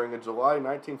Japan during a July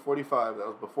 1945, that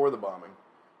was before the bombing,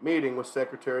 meeting with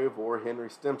Secretary of War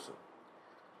Henry Stimson.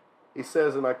 He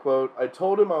says, and I quote, I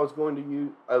told him I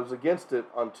was against it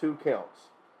on 2 counts.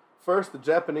 First, the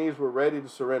Japanese were ready to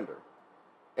surrender,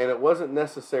 and it wasn't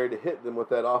necessary to hit them with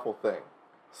that awful thing.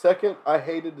 Second, I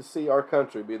hated to see our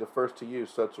country be the first to use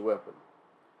such a weapon.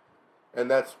 And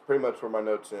that's pretty much where my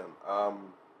notes end.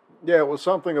 It was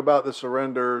something about the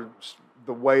surrender,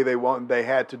 the way they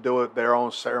had to do it their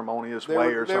own ceremonious way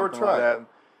or something like that.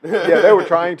 Yeah, they were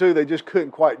trying to. They just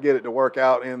couldn't quite get it to work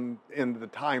out in the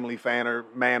timely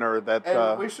manner that.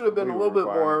 And we should have been we a little were bit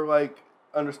requiring. more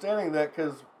understanding that,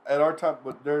 because at our time,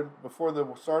 before the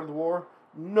start of the war,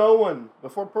 no one,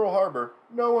 before Pearl Harbor,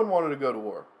 no one wanted to go to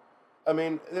war. I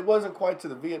mean, it wasn't quite to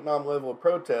the Vietnam level of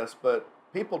protest, but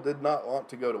people did not want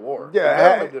to go to war.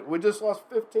 Yeah, we just lost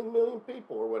 15 million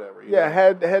people or whatever. Yeah,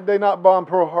 had they not bombed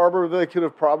Pearl Harbor, they could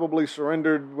have probably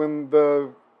surrendered when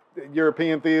the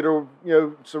European theater,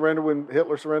 surrendered when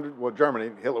Hitler surrendered. Well,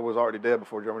 Germany. Hitler was already dead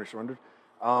before Germany surrendered.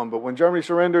 But when Germany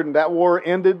surrendered and that war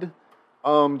ended,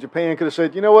 Japan could have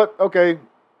said, you know what? Okay,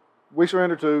 we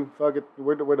surrender too. Fuck it,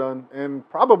 we're done, and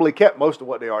probably kept most of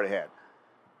what they already had.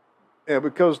 Yeah,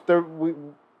 because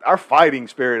our fighting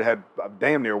spirit had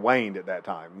damn near waned at that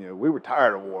time. We were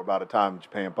tired of war by the time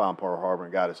Japan bombed Pearl Harbor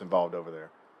and got us involved over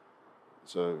there.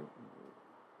 So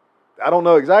I don't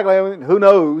know exactly. Who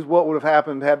knows what would have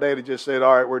happened had they just said,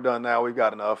 all right, we're done now. We've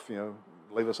got enough.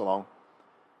 Leave us alone.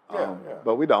 Yeah.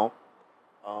 But we don't.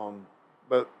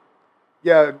 But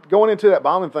yeah, going into that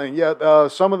bombing thing,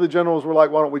 some of the generals were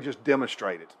like, why don't we just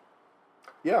demonstrate it?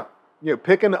 Yeah.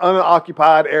 Pick an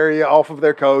unoccupied area off of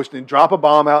their coast and drop a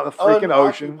bomb out in the freaking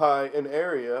ocean. Occupy an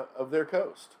area of their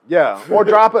coast. Yeah, or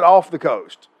drop it off the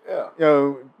coast.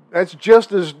 Yeah. That's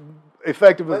just as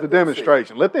effective as Let the them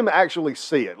demonstration. Let them actually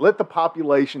see it. Let the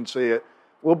population see it.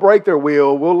 We'll break their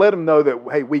will. We'll let them know that,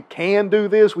 hey, we can do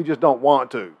this. We just don't want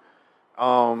to.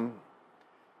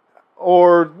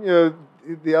 Or,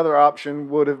 the other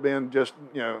option would have been just,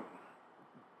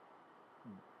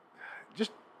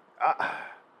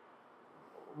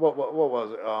 what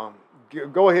was it?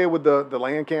 Go ahead with the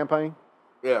land campaign.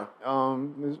 Yeah.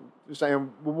 Just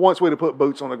saying, once we'd have put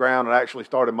boots on the ground and actually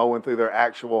started mowing through their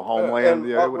actual homeland,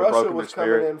 it would have Russia broken was the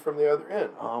spirit. coming in from the other end.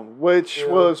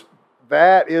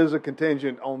 That is a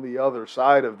contingent on the other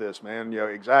side of this, man.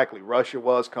 Exactly. Russia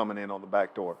was coming in on the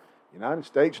back door. The United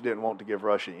States didn't want to give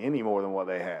Russia any more than what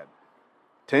they had.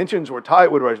 Tensions were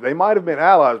tight with Russia. They might have been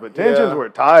allies, but tensions were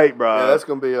tight, bro. Yeah, that's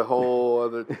going to be a whole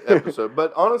other episode.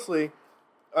 But honestly,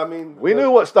 I mean, we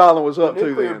knew what Stalin was up to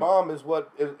then. The nuclear bomb is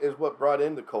what brought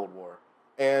in the Cold War.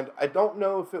 And I don't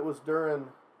know if it was during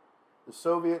the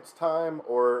Soviets' time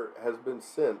or has been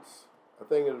since. I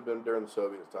think it had been during the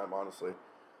Soviets' time, honestly.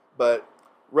 But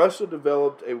Russia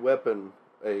developed a weapon,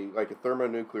 a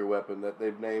thermonuclear weapon that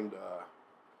they've named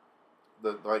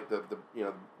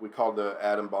we called the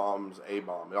atom bombs a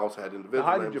bomb. It also had individual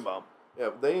names. Hydrogen bomb.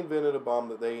 Yeah, they invented a bomb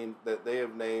that they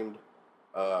have named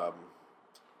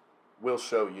 "We'll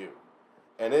Show You,"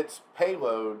 and its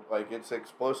payload, its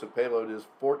explosive payload, is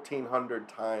 1,400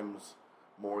 times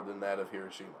more than that of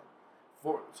Hiroshima.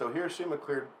 So Hiroshima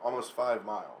cleared almost 5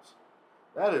 miles.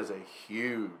 That is a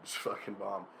huge fucking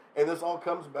bomb, and this all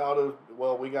comes about of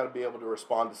we got to be able to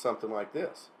respond to something like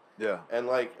this. Yeah. And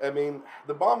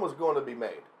the bomb was going to be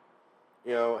made.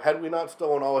 Had we not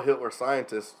stolen all Hitler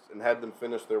scientists and had them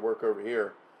finish their work over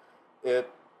here, it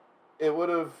would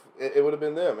have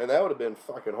been them, and that would have been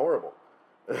fucking horrible.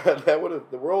 The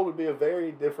world would be a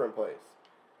very different place.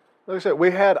 Like I said, we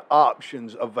had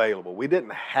options available. We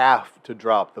didn't have to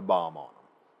drop the bomb on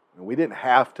them. We didn't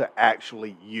have to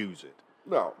actually use it.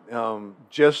 No.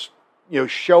 Just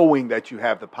showing that you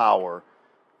have the power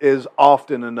is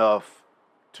often enough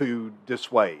to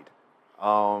dissuade.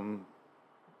 A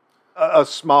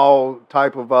small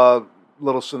type of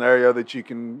little scenario that you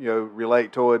can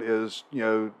relate to it is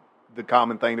the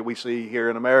common thing that we see here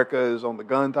in America is on the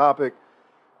gun topic.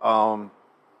 Not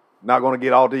going to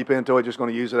get all deep into it. Just going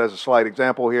to use it as a slight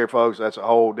example here, folks. That's a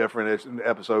whole different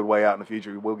episode way out in the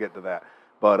future. We'll get to that.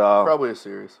 But probably a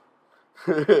series.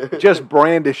 Just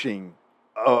brandishing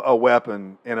a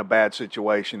weapon in a bad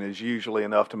situation is usually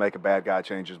enough to make a bad guy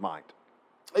change his mind.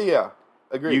 Yeah,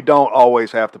 agreed. You don't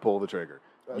always have to pull the trigger.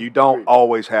 You don't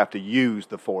always have to use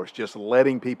the force. Just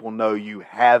letting people know you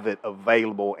have it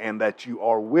available and that you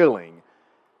are willing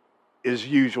is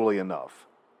usually enough.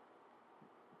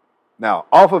 Now,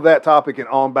 off of that topic and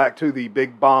on back to the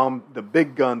big bomb, the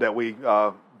big gun that we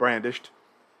brandished.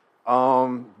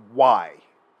 Why?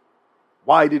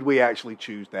 Why did we actually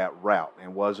choose that route?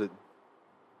 And was it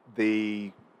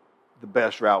the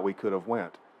best route we could have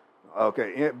went?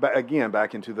 Okay, again,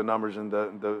 back into the numbers and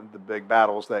the big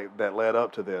battles that led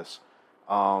up to this.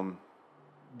 The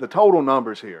total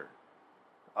numbers here.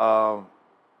 You're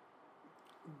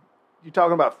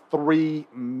talking about 3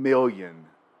 million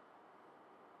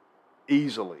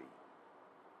easily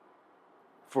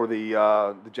for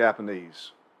the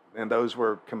Japanese, and those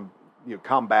were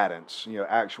combatants,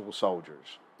 actual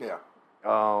soldiers. Yeah.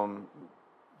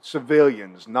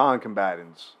 Civilians,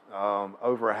 non-combatants,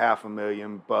 over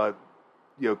 500,000, but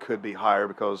could be higher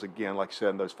because, again, like you said,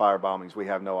 in those fire bombings, we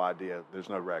have no idea. There's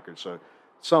no record. So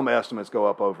some estimates go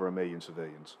up over 1 million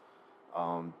civilians.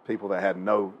 People that had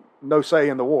no say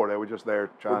in the war. They were just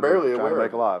there trying to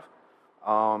make a life.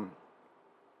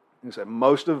 Like I said,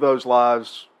 most of those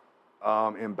lives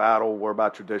in battle were by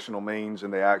traditional means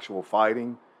in the actual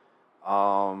fighting.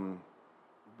 But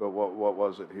what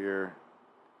was it here?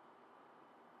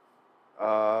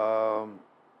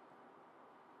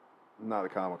 Not the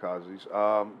kamikazes.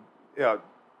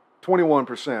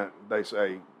 21% they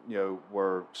say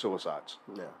were suicides.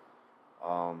 Yeah.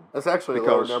 That's actually a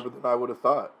lower number than I would have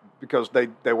thought. Because they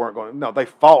weren't going to. No, they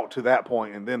fought to that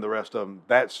point, and then the rest of them.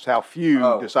 That's how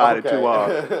few decided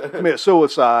to commit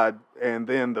suicide, and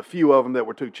then the few of them that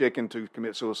were too chicken to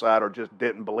commit suicide or just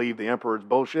didn't believe the emperor's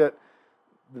bullshit,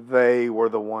 they were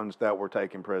the ones that were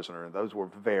taken prisoner, and those were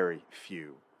very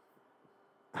few.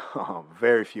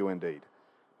 Very few indeed.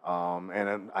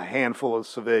 And a handful of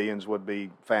civilians would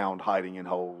be found hiding in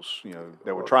holes.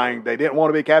 They were trying. They didn't want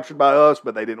to be captured by us,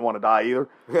 but they didn't want to die either.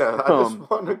 Yeah, I just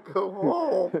want to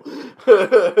go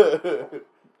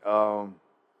home.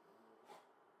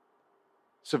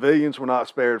 Civilians were not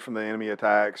spared from the enemy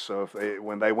attacks. So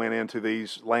when they went into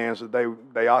these lands that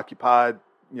they occupied,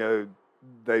 they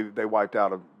wiped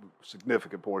out a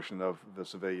significant portion of the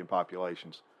civilian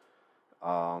populations.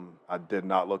 I did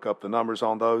not look up the numbers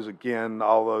on those. Again,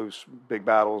 all those big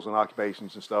battles and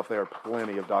occupations and stuff, there are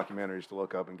plenty of documentaries to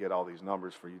look up and get all these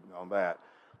numbers for you on that.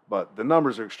 But the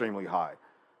numbers are extremely high.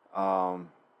 But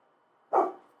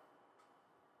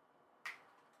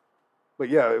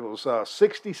yeah, it was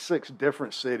 66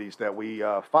 different cities that we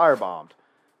firebombed.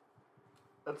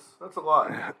 That's a lot.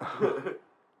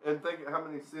 And think how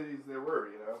many cities there were,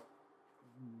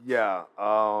 Yeah.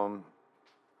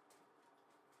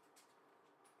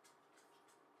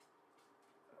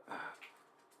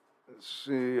 Let's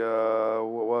see,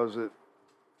 what was it?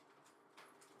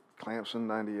 Clemson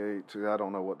 98. I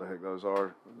don't know what the heck those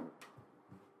are.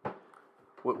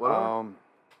 What are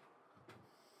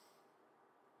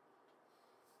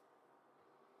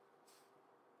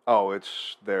Oh,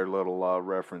 it's their little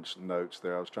reference notes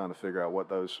there. I was trying to figure out what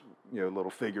those little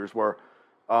figures were.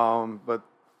 In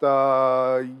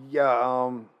the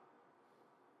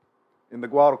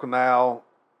Guadalcanal,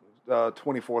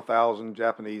 24,000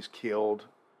 Japanese killed.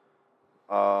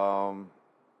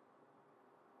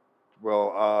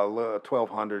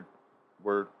 1,200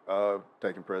 were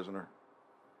taken prisoner.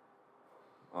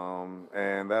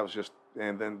 And that was just,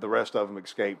 and then the rest of them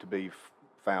escaped to be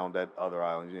found at other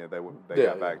islands. They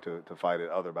got back to fight at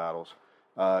other battles.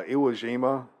 Iwo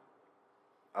Jima,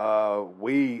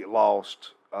 we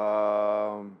lost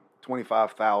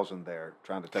 25,000 there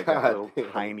trying to take that little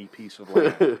tiny piece of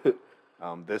land.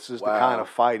 This is the kind of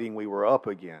fighting we were up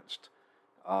against.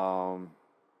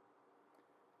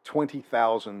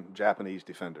 20,000 Japanese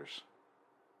defenders.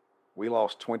 We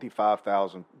lost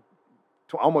 25,000,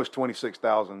 almost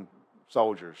 26,000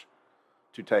 soldiers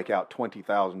to take out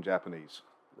 20,000 Japanese.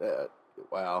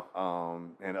 Wow.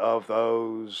 And of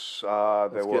those,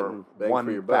 there were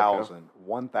 1,000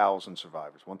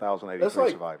 survivors,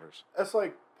 1,083 survivors. That's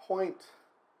like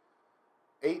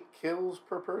 0.8 kills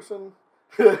per person.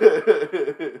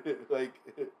 Like...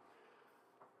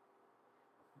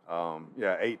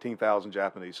 18,000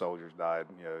 Japanese soldiers died.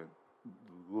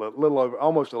 Little over,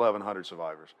 almost 1,100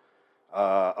 survivors.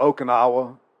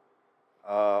 Okinawa,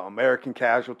 American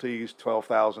casualties,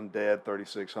 12,000 dead,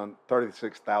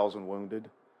 36,000 wounded.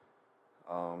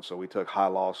 So we took high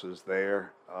losses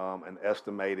there. An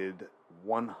estimated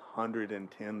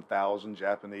 110,000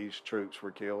 Japanese troops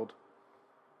were killed.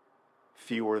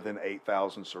 Fewer than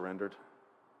 8,000 surrendered.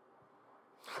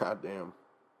 God damn.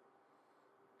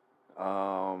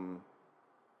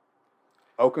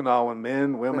 Okinawan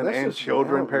men, women, and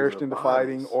children perished in the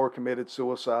fighting or committed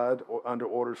suicide under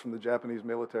orders from the Japanese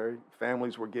military.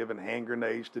 Families were given hand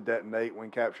grenades to detonate when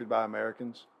captured by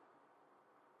Americans.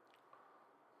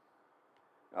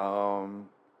 Then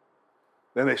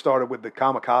they started with the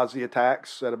kamikaze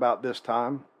attacks at about this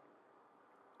time.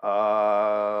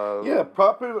 Contrary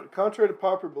to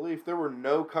popular belief, there were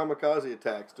no kamikaze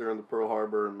attacks during the Pearl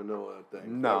Harbor and Manila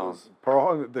thing. No,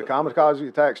 the kamikaze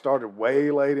attack started way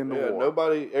late in the war.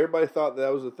 Everybody thought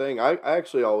that was a thing. I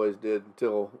actually always did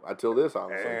until this,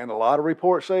 honestly. And a lot of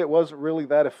reports say it wasn't really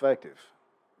that effective,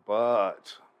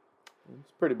 but it's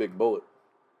a pretty big bullet.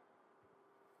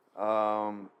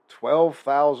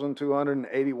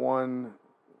 12,281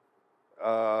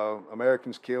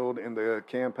 Americans killed in the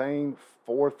campaign.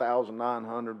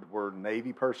 4,900 were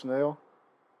Navy personnel.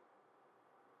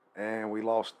 And we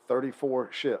lost 34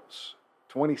 ships.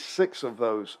 26 of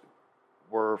those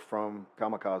were from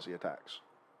kamikaze attacks.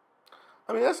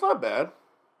 I mean, that's not bad.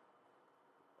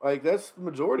 Like, that's the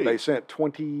majority. They sent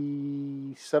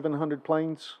 2,700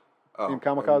 planes in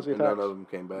kamikaze and attacks. none of them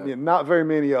came back. Yeah, not very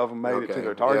many of them made it to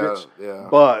their targets, Yeah.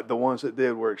 but the ones that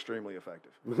did were extremely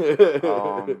effective.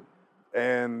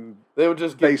 And they would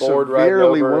just they get bored riding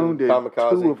severely over wounded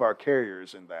kamikaze. 2 of our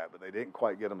carriers in that, but they didn't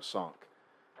quite get them sunk.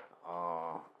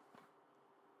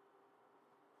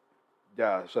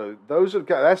 Yeah, so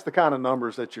that's the kind of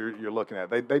numbers that you're looking at.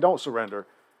 They don't surrender;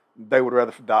 they would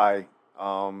rather die.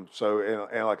 And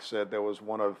like I said, there was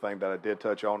one other thing that I did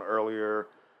touch on earlier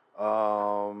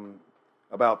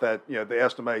about that. You know, the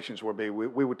estimations would be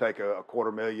we would take a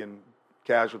 250,000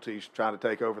 casualties trying to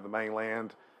take over the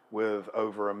mainland, with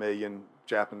over 1 million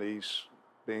Japanese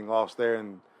being lost there,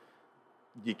 and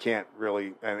you can't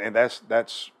really, and that's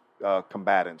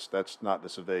combatants. That's not the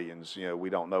civilians. You know, we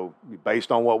don't know.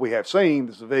 Based on what we have seen,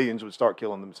 the civilians would start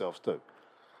killing themselves too.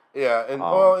 Yeah, and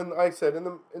and like I said, in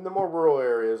the more rural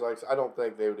areas, like I don't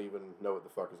think they would even know what the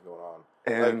fuck is going on.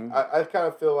 And like, I kind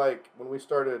of feel like when we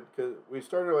started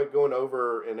like going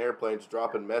over in airplanes,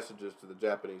 dropping messages to the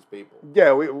Japanese people.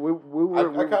 Yeah, we were.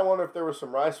 I kind of wonder if there were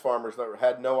some rice farmers that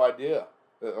had no idea.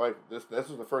 Like this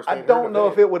was the first thing I don't know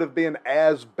if it would have been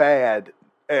as bad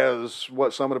as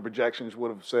what some of the projections would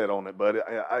have said on it, but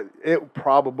it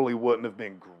probably wouldn't have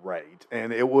been great,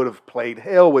 and it would have played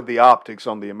hell with the optics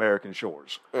on the American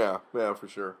shores. Yeah, for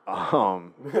sure.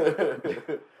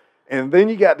 And then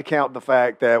you got to count the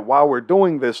fact that while we're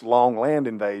doing this long land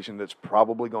invasion that's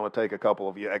probably going to take a couple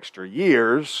of extra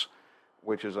years,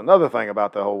 which is another thing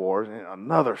about the whole war,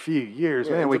 another few years,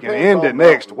 man, we can end it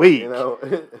next week. You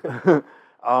know?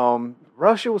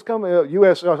 Russia was coming,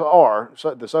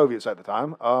 USSR, the Soviets at the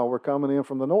time, were coming in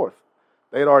from the north.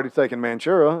 They had already taken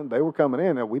Manchuria. They were coming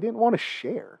in, and we didn't want to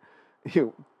share.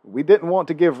 We didn't want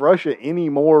to give Russia any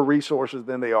more resources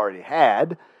than they already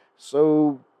had.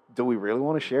 So, do we really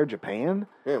want to share Japan?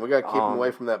 Yeah, we got to keep them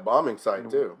away from that bombing site,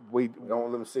 too. We don't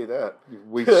want them to see that.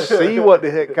 We see what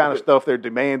the heck kind of stuff they're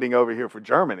demanding over here for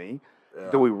Germany. Yeah.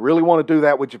 Do we really want to do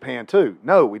that with Japan, too?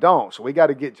 No, we don't. So, we got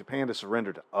to get Japan to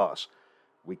surrender to us.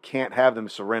 We can't have them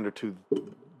surrender to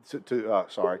the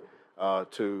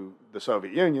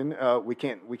Soviet Union. We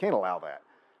can't allow that.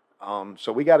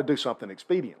 So we got to do something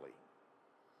expediently.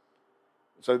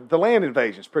 So the land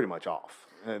invasion is pretty much off.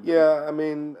 Yeah, I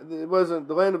mean, it wasn't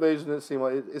the land invasion. It seemed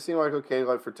like okay.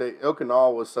 Like for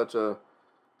Okinawa was such a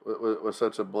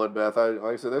bloodbath.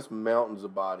 Like I said, there's mountains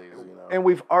of bodies. You know, and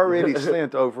we've already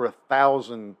sent over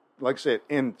 1,000. Like I said,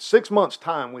 in 6 months'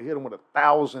 time, we hit them with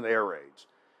 1,000 air raids.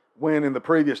 When in the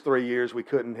previous 3 years, we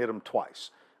couldn't hit them twice.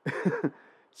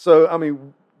 So, I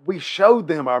mean, we showed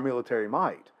them our military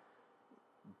might.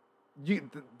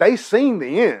 They seen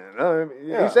the end.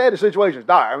 He said the situation's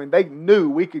dire. I mean, they knew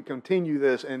we could continue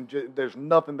this, and there's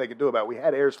nothing they could do about it. We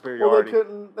had air superiority.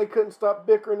 Well, they couldn't stop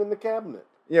bickering in the cabinet.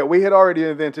 Yeah, we had already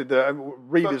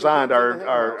redesigned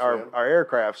our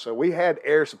aircraft, so we had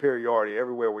air superiority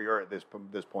everywhere we were at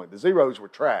this point. The Zeros were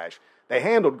trash. They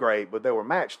handled great, but they were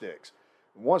matchsticks.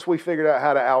 Once we figured out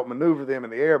how to outmaneuver them in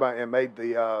the air and made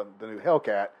the new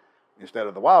Hellcat instead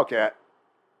of the Wildcat,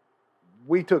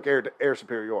 we took air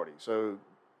superiority. So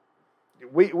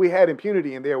we had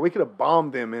impunity in the air. We could have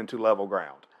bombed them into level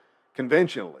ground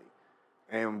conventionally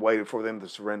and waited for them to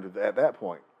surrender at that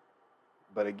point.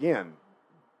 But again,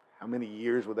 how many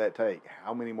years would that take?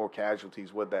 How many more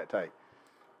casualties would that take?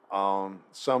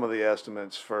 Some of the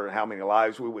estimates for how many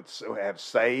lives we would have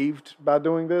saved by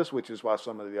doing this, which is why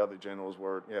some of the other generals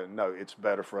were, no, it's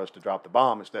better for us to drop the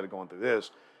bomb instead of going through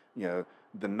this.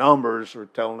 The numbers are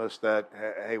telling us that,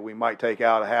 hey, we might take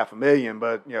out 500,000,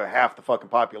 but, half the fucking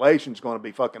population is going to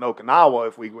be fucking Okinawa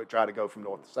if we would try to go from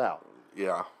north to south.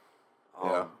 Yeah.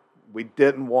 We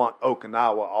didn't want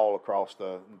Okinawa all across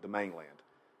the mainland.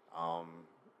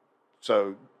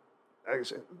 So, like I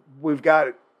said, we've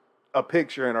got a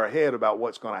picture in our head about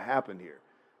what's going to happen here.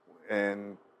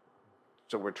 And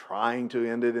so we're trying to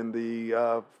end it in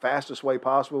the fastest way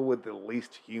possible with the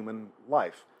least human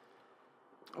life.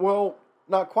 Well,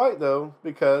 not quite, though,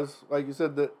 because, like you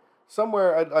said, that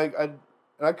somewhere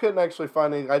I couldn't actually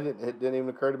find any. It didn't even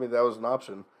occur to me that was an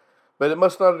option. But it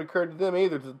must not have occurred to them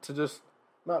either to just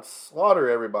not slaughter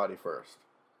everybody first.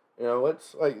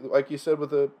 Let's, like you said,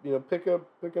 with pick an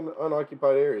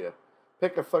unoccupied area.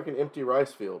 Pick a fucking empty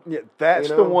rice field. Yeah, that's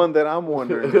the one that I'm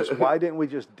wondering is why didn't we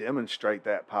just demonstrate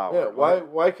that power? Yeah,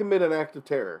 why commit an act of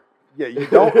terror? Yeah, you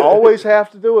don't always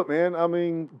have to do it, man. I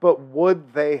mean, but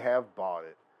would they have bought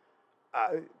it?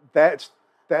 That's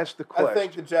the question. I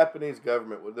think the Japanese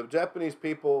government would. The Japanese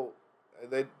people,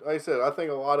 like I said, I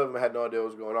think a lot of them had no idea what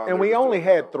was going on. And we only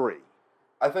had 3.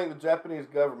 I think the Japanese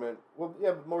government,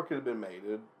 but more could have been made.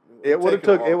 It would have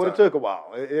took a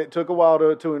while. It took a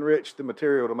while to enrich the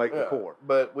material to make the core.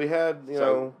 But we had,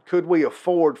 could we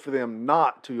afford for them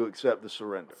not to accept the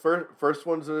surrender? First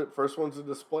one's a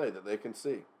display that they can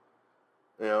see.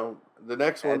 The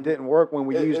next one. It didn't work when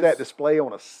we used that display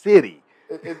on a city.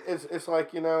 It's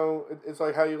like it's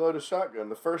like how you load a shotgun.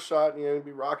 The first shot, it'd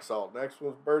be rock salt. Next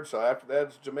one's bird shot. After that,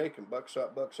 it's Jamaican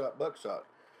buckshot.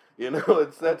 You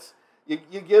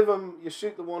give them, you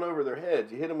shoot the one over their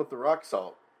heads. You hit them with the rock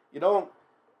salt. You don't.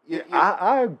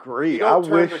 I agree. You don't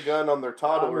turn the gun on their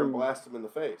toddler and blast them in the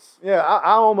face. Yeah,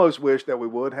 I almost wish that we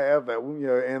would have that.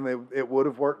 And it would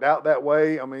have worked out that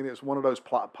way. I mean, it's one of those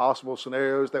possible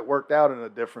scenarios that worked out in a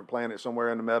different planet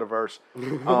somewhere in the metaverse.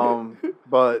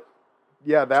 But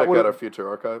yeah, that would check out our future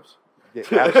archives. Yeah,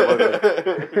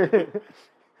 absolutely.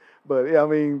 But yeah, I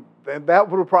mean, that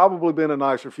would have probably been a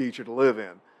nicer future to live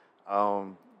in.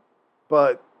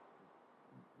 But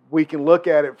we can look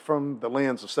at it from the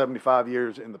lens of 75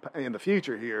 years in the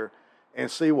future here and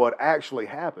see what actually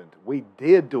happened. We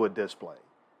did do a display.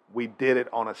 We did it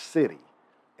on a city,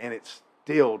 and it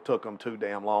still took them too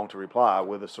damn long to reply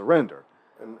with a surrender.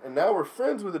 And now we're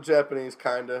friends with the Japanese,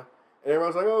 kinda. And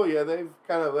everyone's like, oh yeah, they've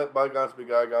kind of let bygones be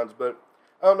bygones. But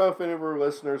I don't know if any of our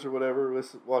listeners or whatever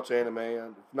watch anime.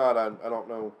 And if not, I don't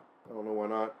know. I don't know why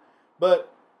not.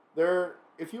 But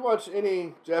if you watch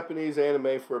any Japanese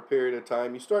anime for a period of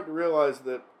time, you start to realize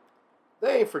that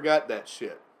they ain't forgot that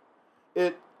shit.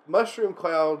 Mushroom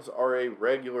clouds are a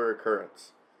regular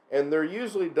occurrence. And they're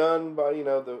usually done by,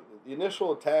 the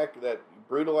initial attack that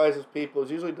brutalizes people is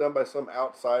usually done by some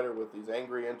outsider with these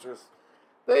angry interests.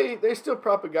 They still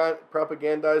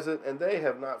propagandize it, and they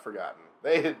have not forgotten.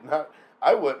 They had not.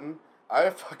 I wouldn't. I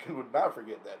fucking would not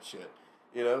forget that shit.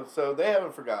 So they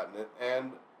haven't forgotten it,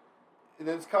 and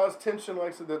it's caused tension,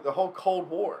 like I said, the whole Cold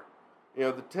War.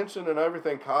 The tension and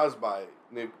everything caused by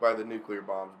the nuclear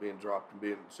bombs being dropped and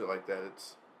being shit like that.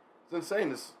 It's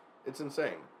insane. It's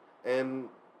insane. And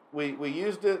we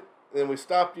used it, then we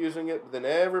stopped using it, but then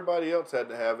everybody else had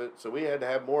to have it, so we had to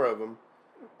have more of them.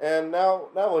 And now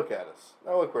look at us.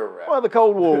 Now look where we're at. Well, the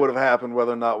Cold War would have happened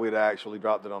whether or not we'd actually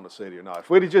dropped it on the city or not.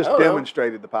 If we'd have just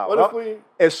demonstrated the power.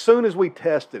 As soon as we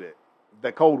tested it,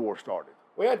 the Cold War started.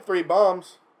 We had 3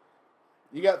 bombs.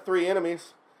 You got 3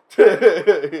 enemies.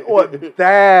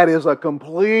 That is a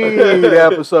complete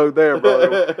episode there,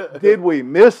 brother. Did we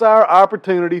miss our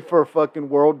opportunity for fucking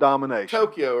world domination?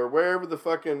 Tokyo or wherever the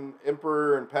fucking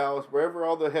emperor and palace, wherever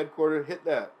all the headquarters, hit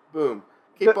that. Boom.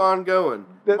 Keep on going.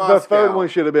 The third one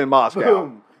should have been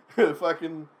Moscow. Boom.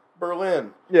 Fucking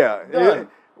Berlin. Yeah. Done.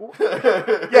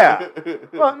 Yeah.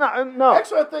 Well, no.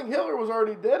 Actually, I think Hitler was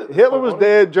already dead at this Hitler point, was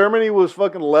dead. Germany was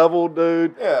fucking leveled,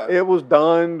 dude. Yeah. It was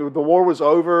done. The war was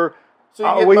over.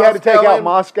 So we had to take out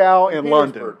Moscow and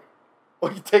London. Oh,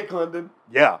 you take London?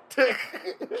 Yeah.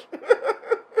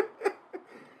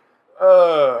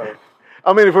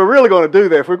 I mean, if we're really going to do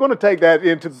that, if we're going to take that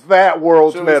into that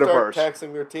world's metaverse. Should we start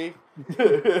taxing their teeth?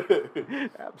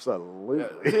 Absolutely.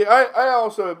 Yeah.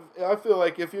 See, I feel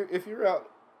like if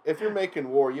you're making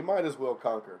war, you might as well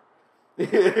conquer.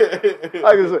 Like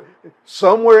I said,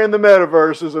 somewhere in the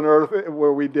metaverse is an Earth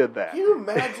where we did that. Can you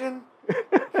imagine?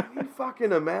 Can you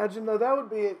fucking imagine? No, that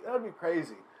would be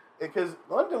crazy. Because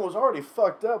London was already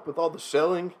fucked up with all the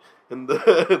shelling and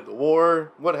the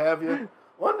war, what have you.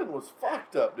 London was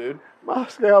fucked up, dude.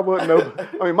 Moscow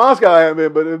wasn't Moscow hadn't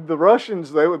been, but the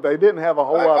Russians they didn't have a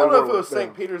whole lot of. I don't know if it was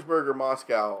St. Petersburg or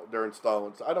Moscow during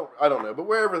Stalin's. I don't know, but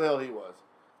wherever the hell he was,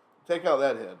 take out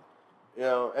that head,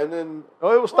 and then.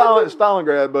 Oh, it was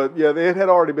Stalingrad, but yeah, it had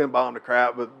already been bombed to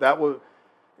crap. But that was.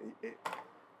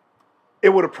 It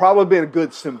would have probably been a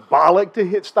good symbolic to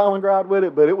hit Stalingrad with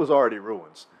it, but it was already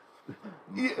ruins.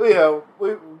 Yeah,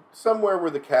 somewhere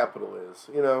where the capital is.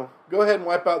 Go ahead and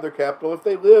wipe out their capital. If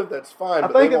they live, that's fine. I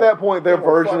think at that point, their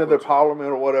version of their parliament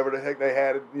or whatever the heck they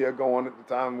had going at the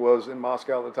time was in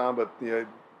Moscow at the time, but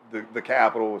the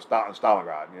capital was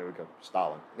Stalingrad. Because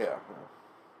Stalin. Yeah.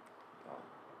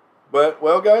 But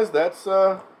well, guys, that's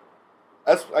I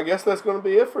guess that's going to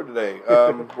be it for today.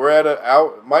 We're at an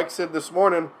hour. Mike said this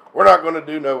morning we're not going to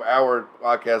do no hour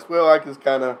podcast. Well, I just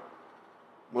kind of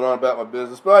went on about my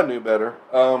business, but I knew better.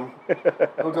 I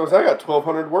got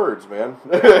 1,200 words, man.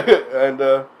 And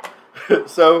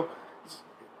so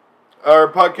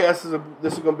our podcast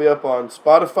this is going to be up on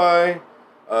Spotify,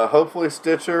 hopefully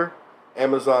Stitcher,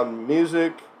 Amazon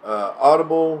Music,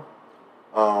 Audible.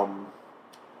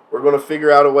 We're going to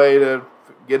figure out a way to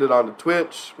get it onto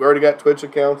Twitch. We already got Twitch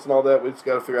accounts and all that. We just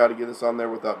got to figure out how to get this on there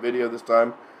without video this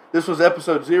time. This was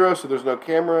episode 0, so there's no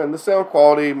camera, and the sound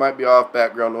quality might be off,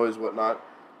 background noise, whatnot.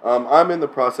 I'm in the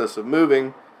process of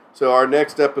moving, so our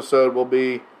next episode will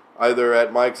be either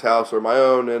at Mike's house or my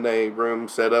own in a room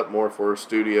set up more for a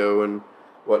studio and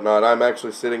whatnot. I'm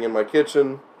actually sitting in my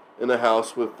kitchen in a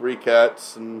house with 3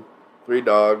 cats and 3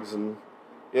 dogs, and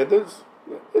it's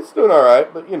doing all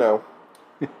right, but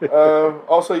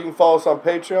also, you can follow us on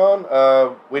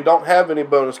Patreon. We don't have any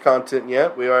bonus content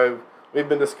yet. We've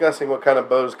been discussing what kind of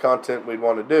bonus content we'd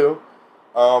want to do,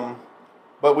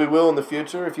 but we will in the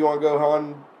future. If you want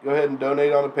to go ahead and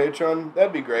donate on the Patreon,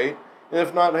 that'd be great. And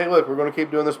if not, hey, look, we're going to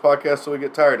keep doing this podcast till we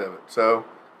get tired of it. So,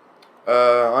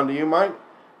 on to you, Mike.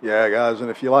 Yeah, guys, and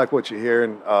if you like what you're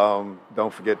hearing,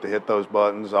 don't forget to hit those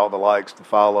buttons, all the likes, the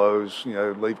follows,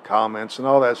 leave comments and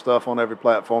all that stuff on every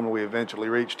platform that we eventually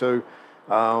reach to.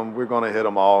 We're going to hit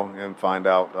them all and find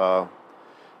out,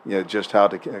 just how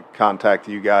to contact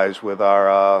you guys with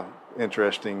our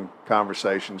interesting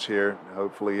conversations here.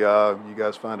 Hopefully, you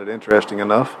guys find it interesting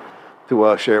enough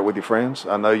to share it with your friends.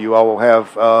 I know you all will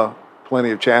have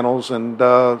plenty of channels and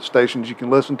stations you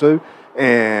can listen to,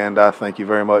 and I thank you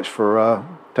very much for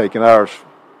taking ours.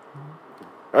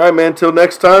 All right, man. Till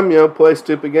next time, play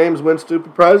stupid games, win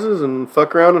stupid prizes, and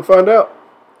fuck around and find out.